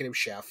executive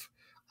chef,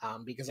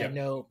 because I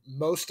know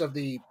most of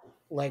the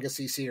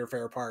Legacy Cedar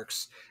Fair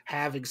parks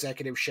have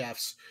executive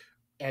chefs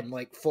and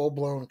like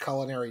full-blown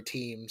culinary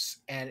teams,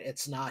 and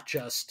it's not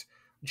just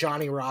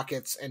Johnny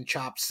Rockets and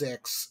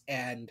Chopsticks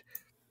and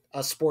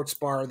a sports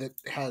bar that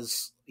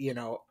has a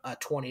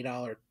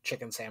 $20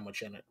 chicken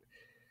sandwich in it.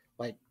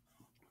 Like,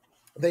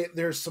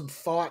 there's some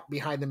thought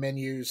behind the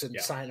menus and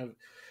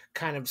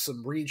kind of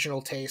some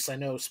regional tastes. I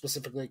know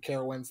specifically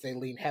Carowinds, they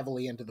lean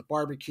heavily into the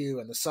barbecue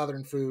and the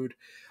Southern food.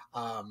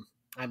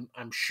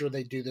 I'm sure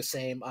they do the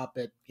same up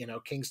at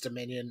King's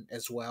Dominion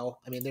as well.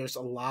 I mean, there's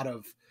a lot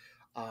of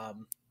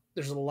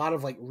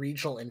like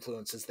regional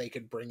influences they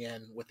could bring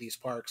in with these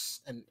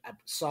parks. And I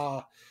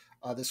saw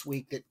this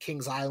week that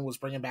Kings Island was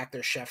bringing back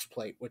their chef's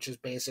plate, which is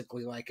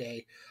basically like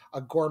a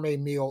gourmet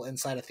meal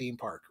inside a theme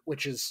park,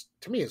 which is,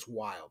 to me, is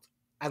wild.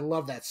 I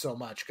love that so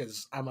much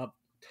because I'm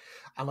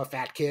a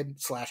fat kid /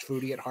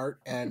 foodie at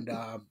heart. And,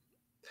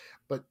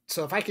 but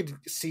so if I could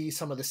see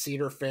some of the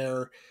Cedar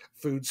Fair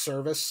food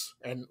service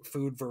and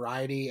food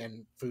variety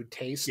and food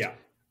taste,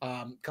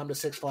 come to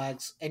Six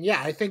Flags. And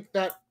I think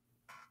that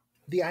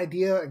the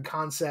idea and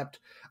concept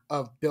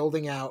of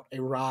building out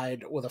a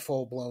ride with a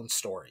full-blown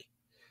story.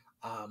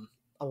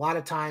 A lot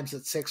of times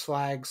at Six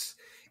Flags,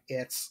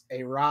 it's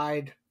a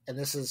ride, and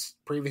this is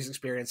previous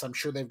experience. I'm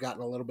sure they've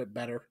gotten a little bit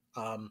better.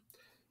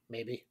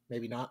 Maybe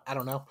not. I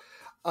don't know.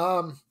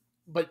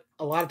 But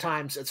a lot of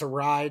times it's a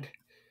ride.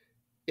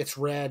 It's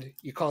red.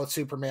 You call it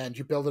Superman.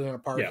 You build it in a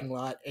parking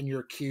lot, and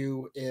your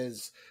queue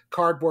is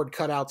cardboard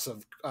cutouts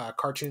of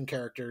cartoon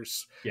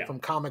characters from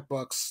comic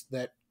books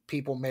that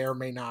people may or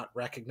may not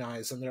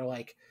recognize, and they're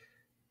like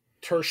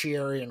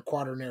tertiary and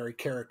quaternary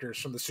characters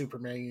from the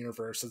Superman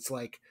universe. It's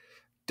like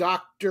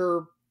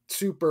Dr.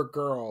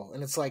 Supergirl,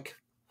 and it's like,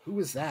 who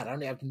is that?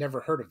 I've never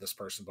heard of this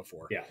person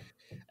before. Yeah.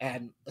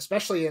 And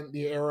especially in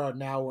the era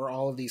now where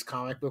all of these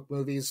comic book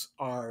movies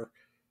are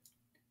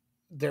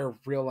their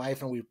real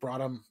life, and we've brought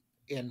them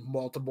in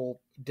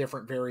multiple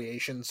different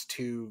variations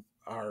to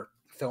our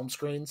film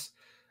screens.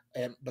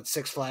 But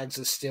Six Flags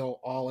is still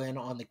all in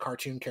on the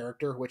cartoon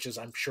character, which is,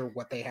 I'm sure,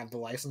 what they have the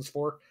license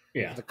for.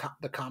 Yeah.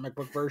 The comic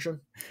book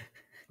version.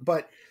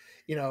 But,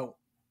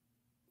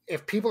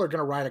 if people are going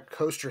to ride a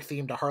coaster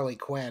themed to Harley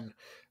Quinn,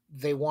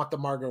 they want the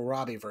Margot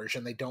Robbie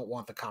version. They don't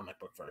want the comic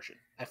book version,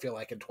 I feel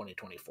like, in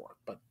 2024.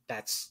 But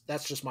that's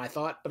just my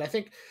thought. But I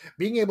think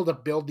being able to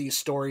build these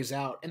stories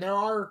out, and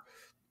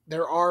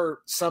there are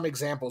some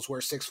examples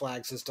where Six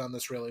Flags has done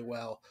this really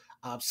well.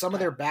 Some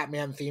of their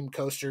Batman themed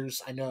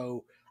coasters, I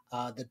know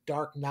the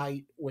Dark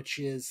Knight, which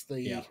is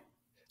the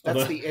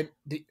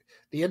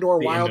indoor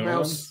Wild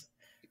Mouse. Ones.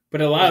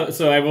 But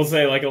so I will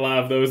say, like, a lot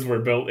of those were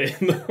built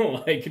in the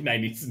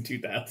 90s and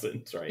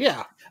 2000s, right?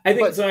 Yeah. I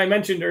think so. I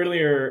mentioned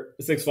earlier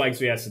Six Flags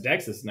Fiesta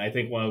Texas, and I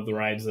think one of the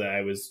rides that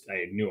I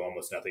knew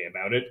almost nothing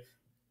about it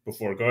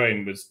before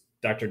going was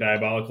Dr.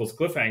 Diabolical's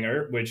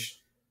Cliffhanger,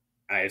 which,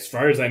 as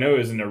far as I know,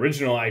 is an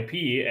original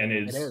IP and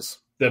is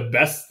the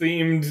best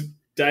themed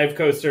dive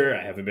coaster.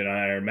 I haven't been on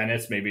Iron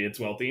Menace. Maybe it's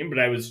well themed, but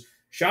I was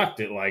shocked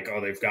at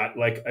they've got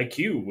like a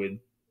queue with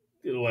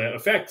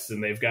effects,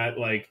 and they've got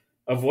like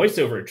a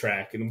voiceover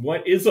track, and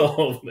what is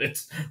all of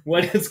this?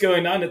 What is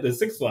going on at the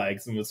Six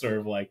Flags? And was sort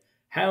of like,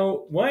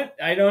 what?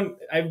 I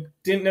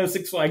didn't know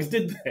Six Flags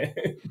did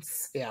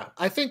this. Yeah.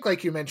 I think,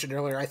 like you mentioned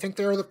earlier, I think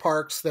there are the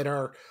parks that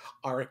are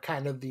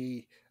kind of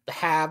the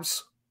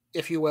haves,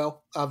 if you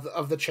will,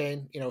 of the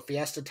chain.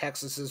 Fiesta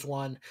Texas is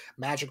one,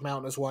 Magic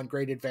Mountain is one,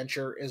 Great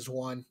Adventure is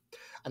one.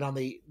 And on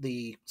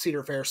the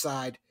Cedar Fair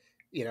side,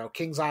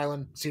 Kings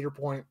Island, Cedar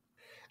Point,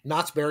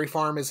 Knott's Berry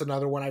Farm is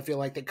another one I feel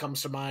like that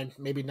comes to mind.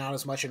 Maybe not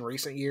as much in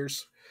recent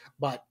years,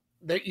 but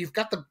you've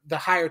got the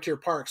higher tier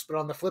parks. But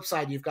on the flip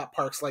side, you've got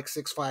parks like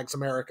Six Flags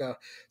America,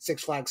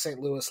 Six Flags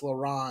St. Louis,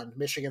 Loran,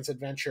 Michigan's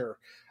Adventure,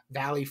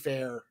 Valley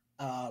Fair,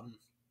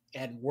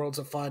 and Worlds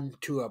of Fun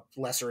to a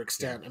lesser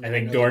extent. I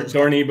think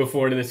Dorney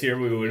before this year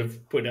we would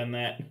have put on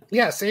that.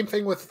 Yeah, same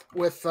thing with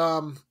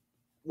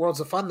Worlds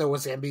of Fun, though,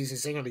 was Zambezi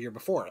Singer the year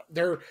before.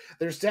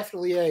 There's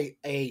definitely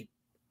a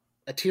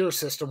tier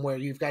system where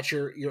you've got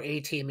your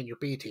A team and your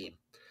B team.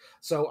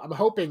 So I'm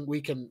hoping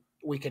we can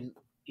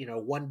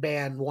one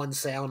band, one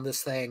sound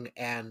this thing,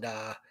 and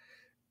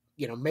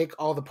make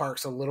all the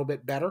parks a little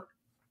bit better.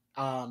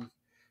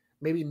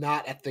 Maybe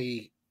not at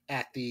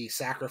the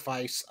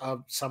sacrifice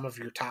of some of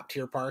your top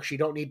tier parks. You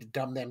don't need to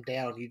dumb them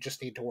down. You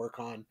just need to work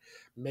on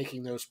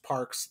making those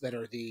parks that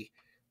are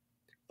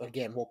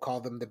we'll call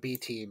them the B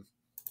team,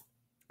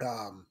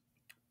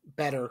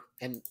 better,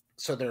 and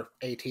so they're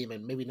A team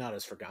and maybe not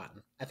as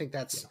forgotten. I think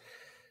that's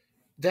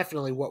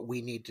definitely what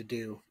we need to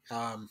do,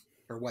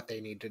 or what they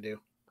need to do,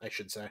 I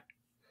should say.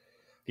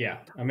 Yeah,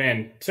 I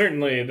mean,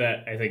 certainly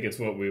that I think it's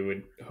what we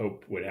would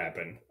hope would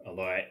happen.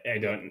 Although I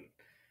don't,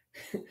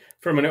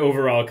 from an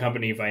overall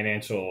company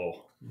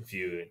financial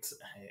view,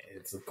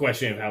 it's a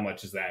question of how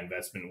much is that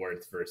investment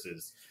worth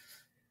versus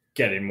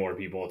getting more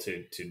people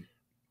to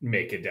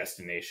make a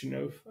destination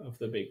of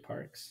the big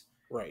parks.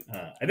 Right.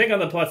 I think on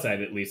the plus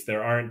side, at least,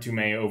 there aren't too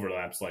many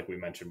overlaps like we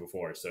mentioned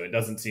before. So it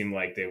doesn't seem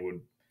like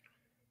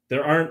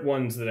there aren't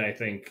ones that I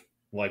think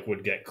like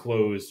would get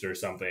closed or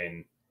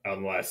something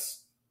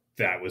unless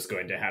that was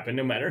going to happen,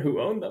 no matter who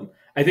owned them.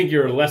 I think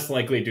you're less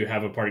likely to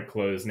have a park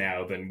closed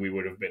now than we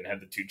would have been had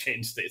the two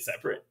chains stay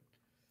separate.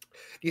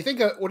 Do you think,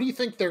 what do you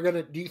think they're going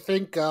to, do you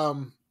think,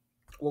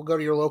 we'll go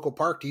to your local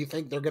park. Do you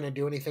think they're going to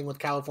do anything with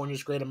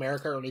California's Great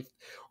America, or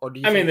do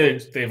you? I mean,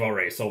 they've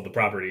already sold the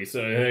property,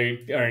 so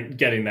they aren't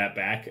getting that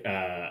back.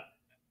 I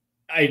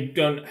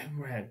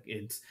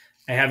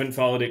haven't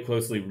followed it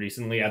closely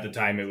recently. At the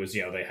time, it was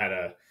they had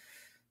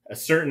a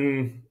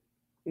certain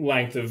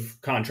length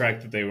of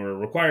contract that they were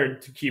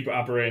required to keep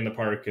operating the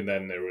park, and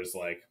then there was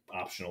like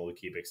optional to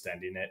keep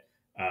extending it.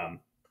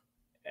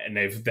 And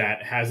if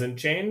that hasn't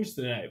changed,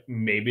 then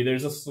maybe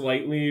there's a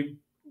slightly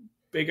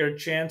bigger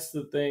chance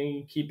that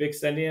they keep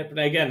extending it.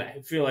 But again, I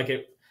feel like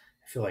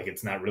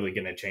it's not really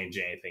going to change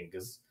anything,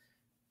 because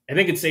I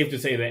think it's safe to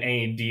say that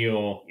any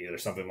deal, either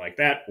something like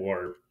that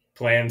or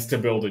plans to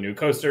build a new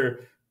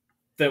coaster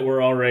that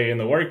were already in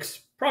the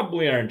works,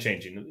 probably aren't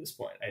changing at this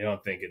point. I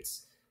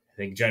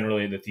think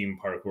generally in the theme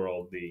park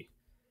world,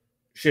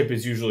 ship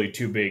is usually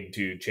too big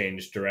to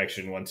change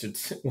direction once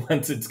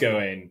it's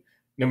going,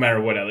 no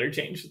matter what other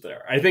changes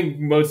there are. I think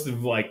most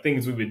of like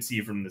things we would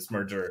see from this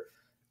merger,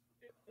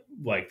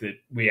 like that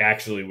we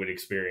actually would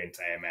experience,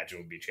 I imagine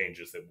would be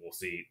changes that we'll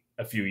see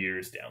a few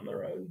years down the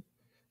road.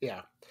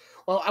 Yeah.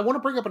 Well, I want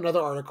to bring up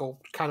another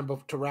article kind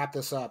of to wrap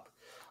this up.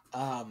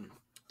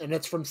 And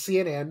it's from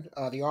CNN.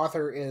 The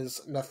author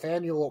is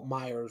Nathaniel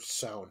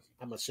Meyerson.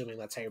 I'm assuming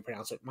that's how you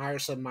pronounce it.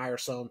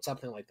 Meyerson,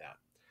 something like that.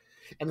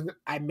 And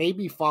I may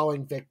be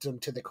falling victim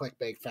to the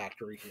clickbait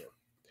factory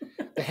here.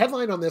 The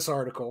headline on this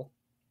article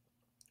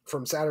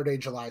from Saturday,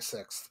 July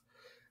 6th.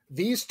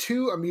 These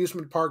two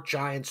amusement park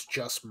giants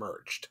just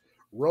merged.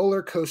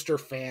 Roller coaster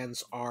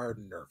fans are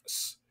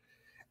nervous.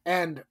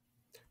 And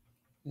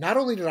not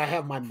only did I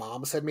have my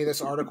mom send me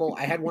this article,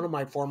 I had one of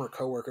my former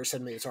coworkers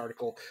send me this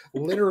article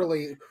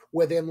literally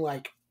within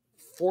like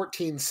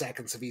 14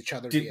 seconds of each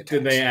other. Did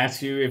they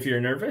ask you if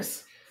you're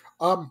nervous?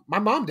 My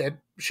mom did.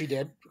 She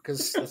did,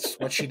 because that's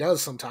what she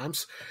does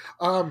sometimes.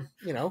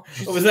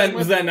 Was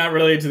that not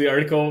related to the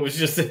article? It was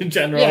just in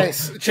general,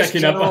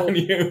 checking up on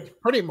you.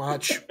 Pretty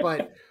much.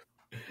 But,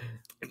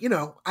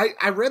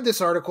 I read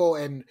this article,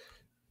 and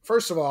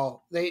first of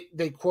all,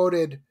 they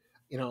quoted,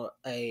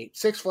 a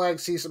Six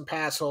Flags season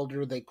pass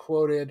holder. They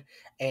quoted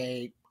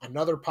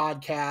another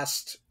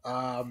podcast,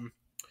 an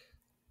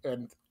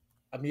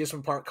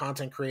amusement park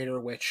content creator,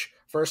 which,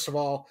 first of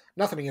all,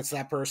 nothing against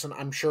that person.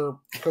 I'm sure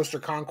Coaster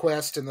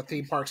Conquest and the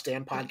Theme Park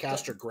Stand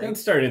podcast are great. Don't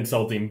start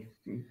insulting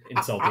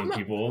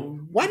people.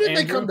 Why didn't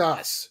they come to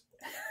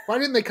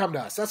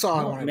us? That's all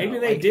I want to know. Maybe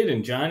they did,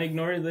 and John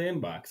ignored the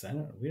inbox.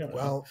 We don't know.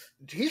 Well,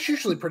 he's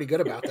usually pretty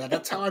good about that.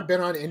 That's how I've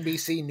been on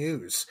NBC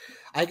News.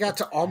 I got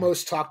to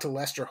almost talk to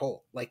Lester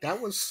Holt. Like,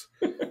 that was.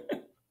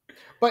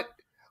 But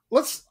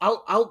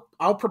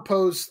I'll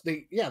propose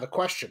the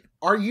question.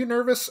 Are you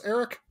nervous,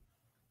 Eric?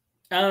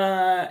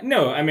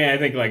 No. I mean, I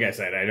think, like I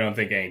said, I don't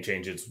think any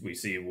changes we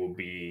see will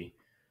be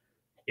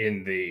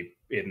in the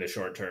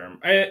short term.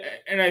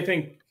 I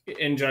think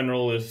in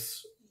general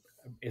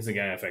isn't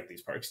going to affect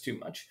these parks too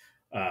much.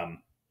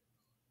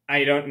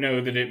 I don't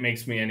know that it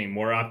makes me any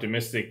more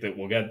optimistic that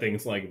we'll get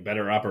things like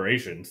better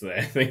operations that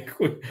I think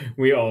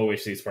we all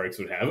wish these parks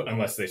would have,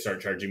 unless they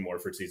start charging more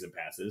for season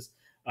passes.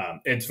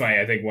 It's funny.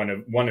 I think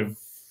one of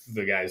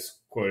the guys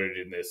quoted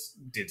in this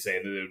did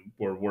say that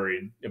we're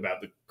worried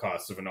about the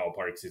cost of an all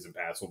park season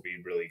pass will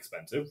be really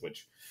expensive,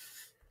 which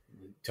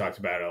we talked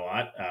about a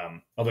lot.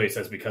 Although he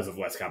says because of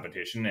less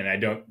competition, and I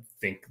don't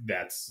think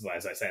that's,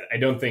 as I said, I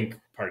don't think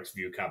parks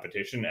view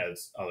competition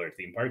as other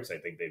theme parks. I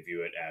think they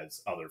view it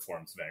as other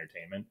forms of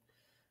entertainment.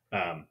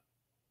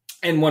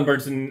 And one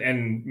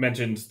person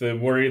mentions the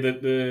worry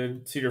that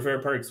the Cedar Fair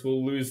parks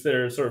will lose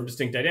their sort of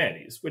distinct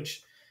identities,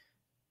 which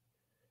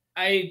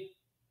I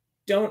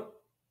don't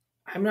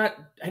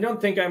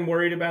think I'm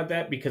worried about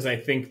that, because I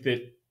think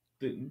that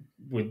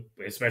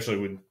especially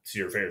with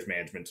Cedar Fair's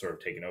management sort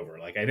of taking over,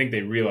 like, I think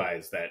they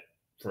realize that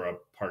for a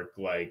park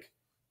like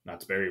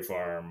Knott's Berry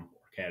Farm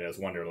or Canada's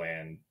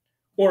Wonderland,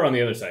 or on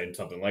the other side,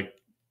 something like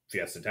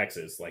Fiesta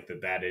Texas, like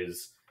that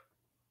is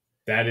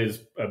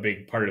a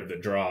big part of the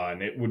draw,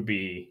 and that would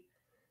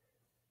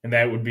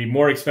be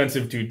more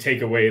expensive to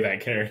take away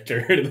that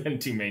character than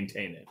to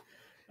maintain it.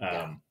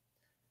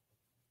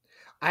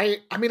 I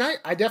mean,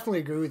 I definitely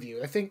agree with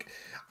you. I think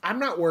I'm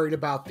not worried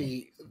about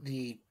the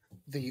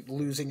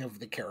losing of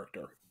the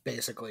character,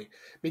 basically,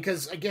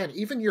 because again,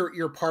 even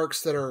your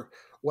parks that are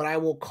what I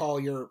will call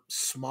your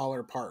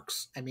smaller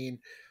parks. I mean,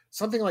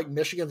 something like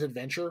Michigan's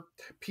Adventure,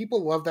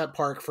 people love that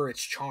park for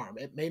its charm.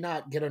 It may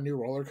not get a new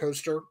roller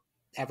coaster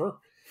ever,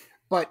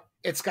 but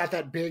it's got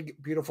that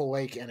big, beautiful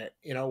lake in it.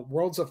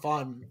 Worlds of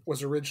Fun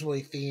was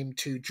originally themed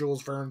to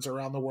Jules Verne's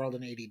Around the World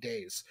in 80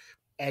 Days.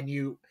 And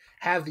you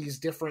have these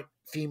different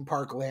theme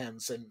park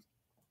lands. And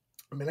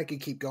I mean, I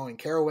could keep going.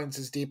 Carowinds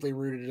is deeply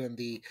rooted in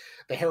the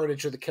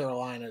heritage of the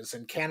Carolinas,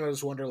 and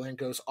Canada's Wonderland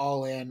goes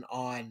all in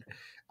on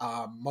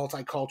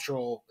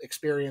multicultural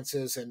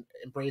experiences and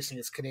embracing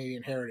its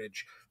Canadian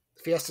heritage.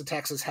 Fiesta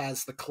Texas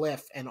has the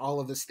cliff and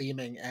all of this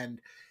theming, and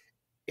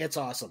it's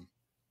awesome.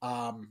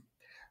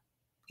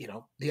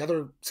 The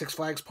other Six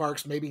Flags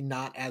parks, maybe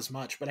not as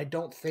much, but I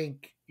don't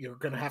think you're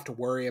going to have to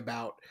worry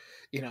about,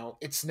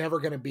 it's never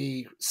going to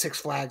be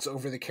Six Flags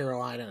over the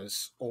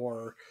Carolinas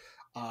or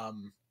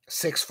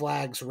Six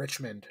Flags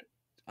Richmond.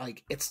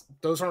 Like,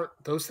 those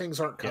things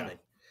aren't coming.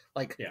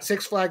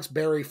 Six Flags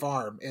Berry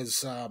Farm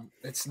is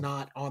it's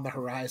not on the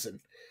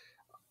horizon.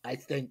 I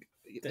think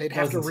they'd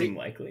have to seem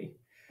likely.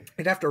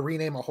 They'd have to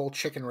rename a whole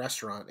chicken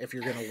restaurant if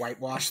you're going to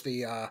whitewash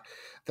the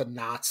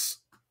Knott's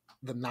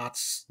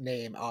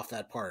name off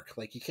that park.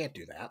 Like, you can't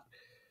do that.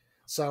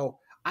 So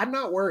I'm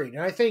not worried.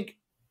 And I think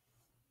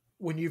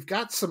when you've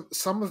got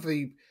some of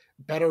the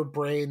better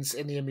brains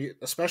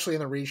especially in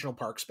the regional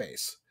park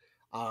space,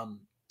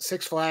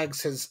 Six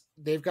Flags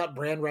they've got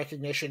brand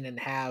recognition and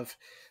have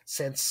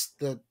since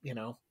the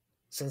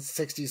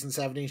 60s and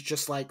 70s,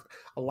 just like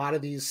a lot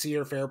of these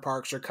Cedar Fair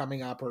parks are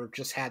coming up or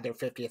just had their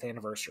 50th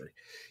anniversary.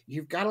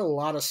 You've got a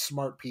lot of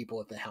smart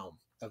people at the helm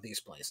of these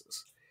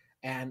places.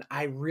 And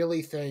I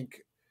really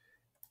think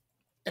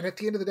And at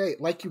the end of the day,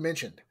 like you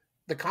mentioned,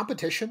 the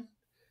competition,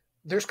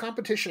 there's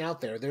competition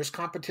out there. There's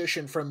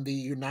competition from the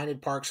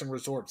United Parks and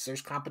Resorts.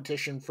 There's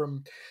competition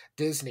from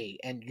Disney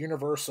and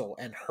Universal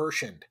and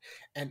Hershey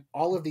and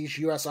all of these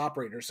U.S.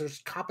 operators. There's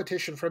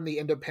competition from the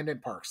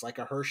independent parks like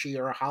a Hershey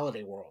or a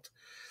Holiday World.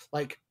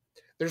 Like,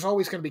 there's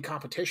always going to be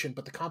competition,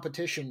 but the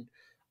competition,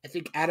 I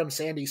think Adam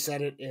Sandy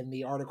said it in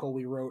the article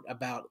we wrote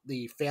about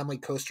the Family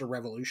Coaster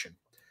Revolution.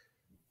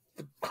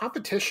 The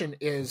competition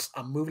is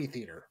a movie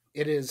theater.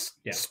 It is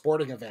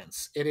sporting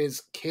events. It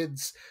is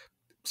kids'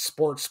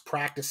 sports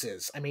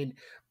practices. I mean,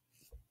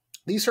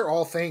 these are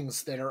all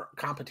things that are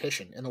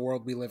competition in the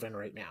world we live in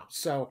right now.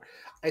 So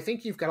I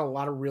think you've got a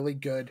lot of really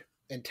good,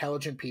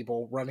 intelligent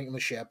people running the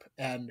ship,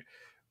 and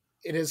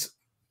it's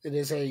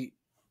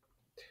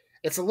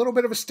a little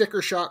bit of a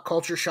sticker shock,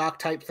 culture shock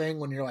type thing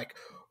when you're like,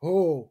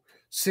 oh,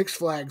 Six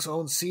Flags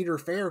owns Cedar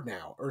Fair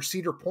now, or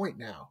Cedar Point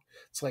now.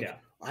 It's like,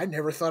 I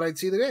never thought I'd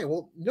see the day.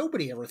 Well,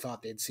 nobody ever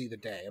thought they'd see the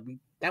day. I mean,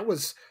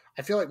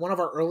 I feel like one of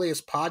our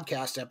earliest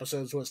podcast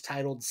episodes was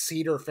titled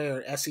Cedar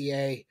Fair,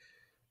 SEADA.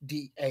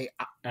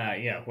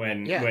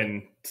 When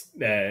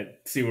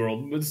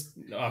SeaWorld was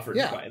offered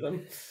to buy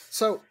them.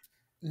 So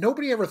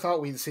nobody ever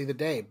thought we'd see the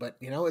day, but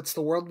it's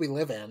the world we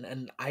live in.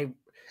 And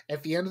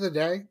at the end of the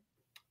day,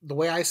 the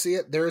way I see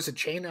it, there is a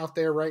chain out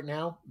there right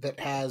now that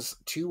has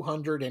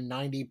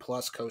 290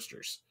 plus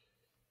coasters.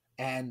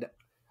 And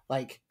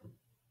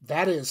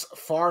that is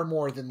far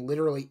more than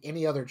literally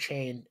any other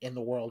chain in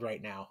the world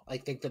right now. I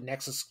think the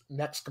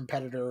next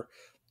competitor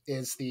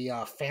is the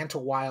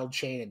Fanta Wild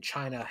chain in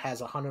China,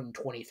 has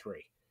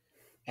 123.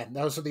 And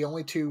those are the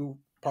only two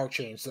park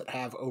chains that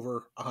have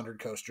over 100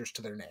 coasters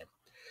to their name.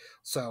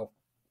 So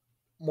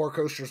more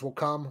coasters will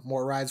come,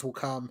 more rides will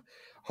come.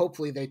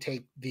 Hopefully they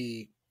take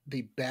the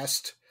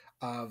best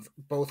of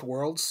both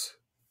worlds.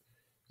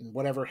 And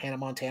whatever Hannah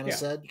Montana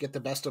said, you get the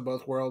best of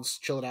both worlds,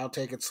 chill it out,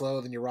 take it slow,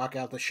 then you rock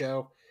out the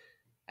show.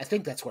 I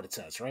think that's what it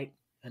says, right?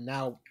 And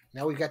now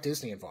we've got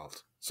Disney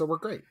involved. So we're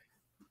great.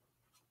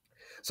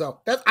 So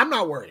I'm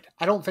not worried.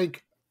 I don't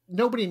think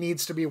nobody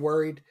needs to be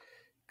worried,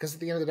 because at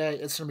the end of the day,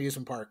 it's an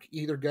amusement park.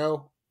 You either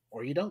go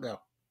or you don't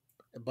go.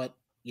 But,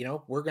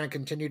 we're going to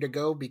continue to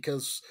go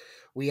because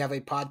we have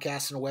a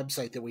podcast and a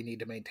website that we need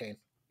to maintain.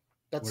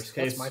 Worst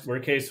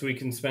case, we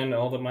can spend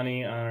all the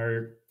money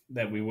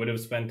that we would have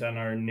spent on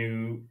our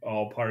new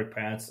all park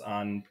pass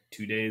on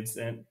 2 days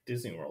at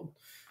Disney World.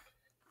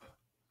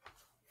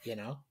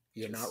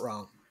 You're not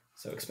wrong.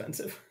 So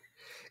expensive.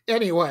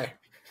 Anyway,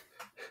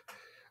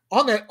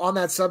 on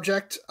that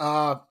subject,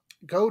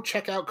 go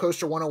check out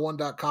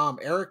Coaster101.com.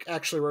 Eric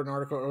actually wrote an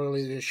article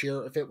earlier this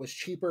year if it was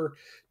cheaper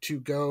to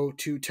go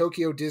to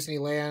Tokyo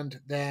Disneyland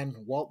than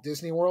Walt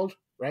Disney World,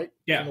 right?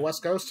 Yeah. On the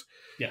West Coast?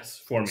 Yes,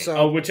 for me.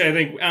 So, which I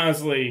think,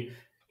 honestly,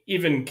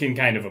 even can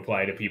kind of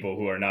apply to people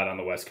who are not on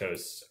the West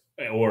Coast,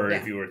 or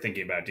if you were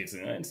thinking about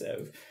Disneyland instead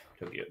of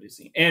Tokyo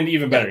Disney. And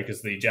even better,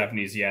 because the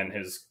Japanese yen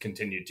has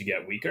continued to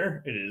get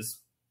weaker. It is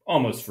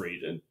almost free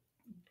to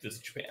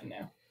visit Japan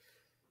now.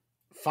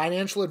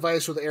 Financial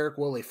advice with Eric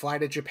Woolley. Fly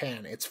to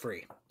Japan. It's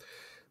free.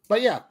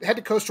 But yeah, head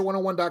to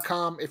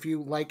Coaster101.com if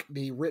you like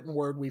the written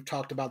word. We've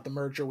talked about the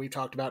merger. We've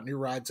talked about new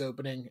rides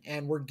opening.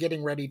 And we're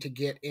getting ready to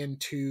get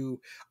into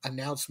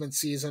announcement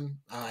season.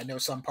 I know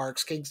some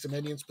parks, King's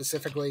Dominion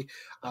specifically,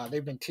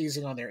 they've been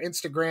teasing on their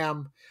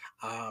Instagram.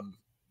 A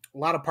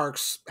lot of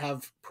parks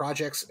have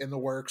projects in the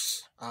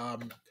works.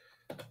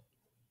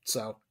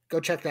 So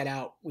go check that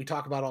out. We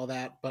talk about all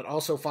that, but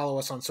also follow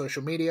us on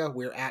social media.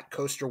 We're at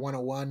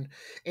Coaster101,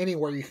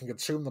 anywhere you can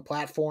consume the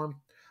platform.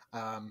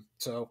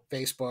 So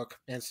Facebook,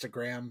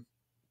 Instagram,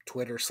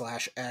 Twitter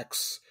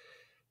 /X.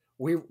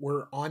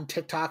 We're on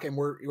TikTok, and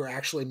we're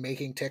actually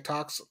making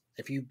TikToks.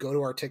 If you go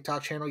to our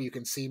TikTok channel, you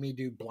can see me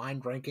do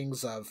blind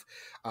rankings of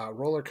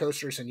roller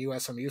coasters in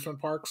U.S. amusement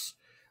parks.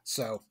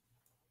 So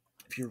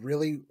if you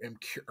really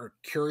are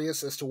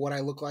curious as to what I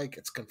look like,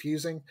 it's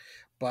confusing,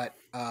 but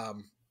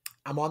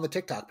I'm on the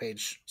TikTok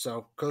page,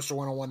 so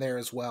Coaster101 there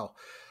as well.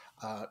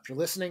 If you're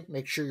listening,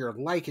 make sure you're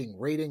liking,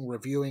 rating,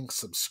 reviewing,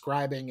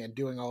 subscribing, and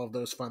doing all of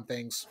those fun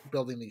things,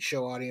 building the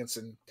show audience,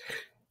 and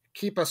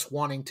keep us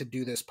wanting to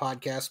do this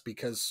podcast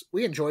because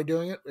we enjoy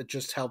doing it. It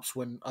just helps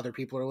when other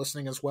people are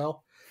listening as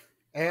well.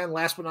 And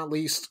last but not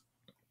least,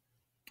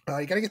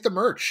 you got to get the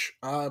merch.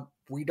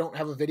 We don't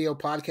have a video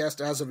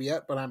podcast as of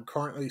yet, but I'm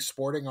currently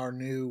sporting our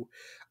new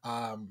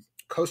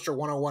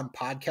Coaster101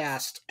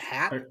 podcast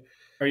hat.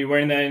 Are you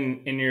wearing that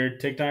in your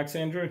TikToks,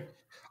 Andrew?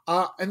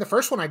 And the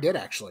first one I did,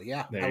 actually.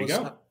 Yeah. There you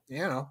go.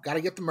 Got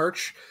to get the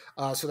merch.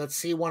 So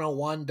that's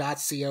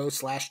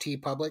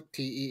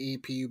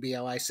c101.co/tpublic,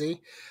 TEEPUBLIC.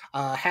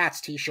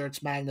 Hats,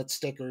 t-shirts, magnets,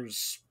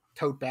 stickers,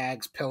 tote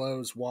bags,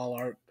 pillows, wall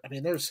art. I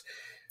mean, there's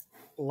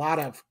a lot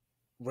of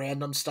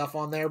random stuff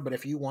on there, but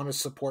if you want to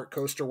support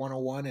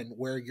Coaster101 and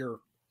wear your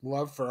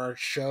love for our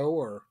show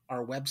or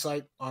our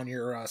website on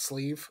your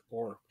sleeve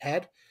or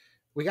head,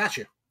 we got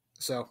you.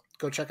 So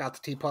go check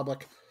out the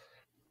TeePublic.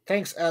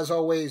 Thanks, as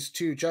always,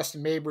 to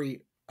Justin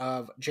Mabry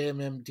of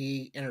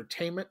JMMD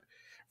Entertainment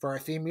for our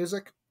theme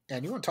music.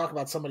 And you want to talk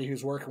about somebody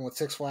who's working with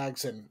Six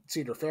Flags and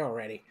Cedar Fair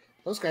already.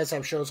 Those guys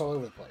have shows all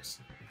over the place.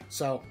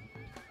 So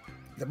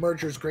the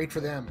merger is great for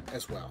them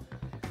as well.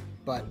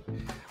 But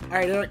all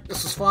right, Eric,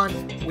 this was fun.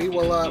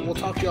 We'll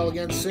talk to y'all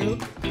again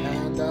soon,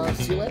 and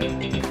see you later.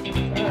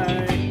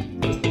 Bye.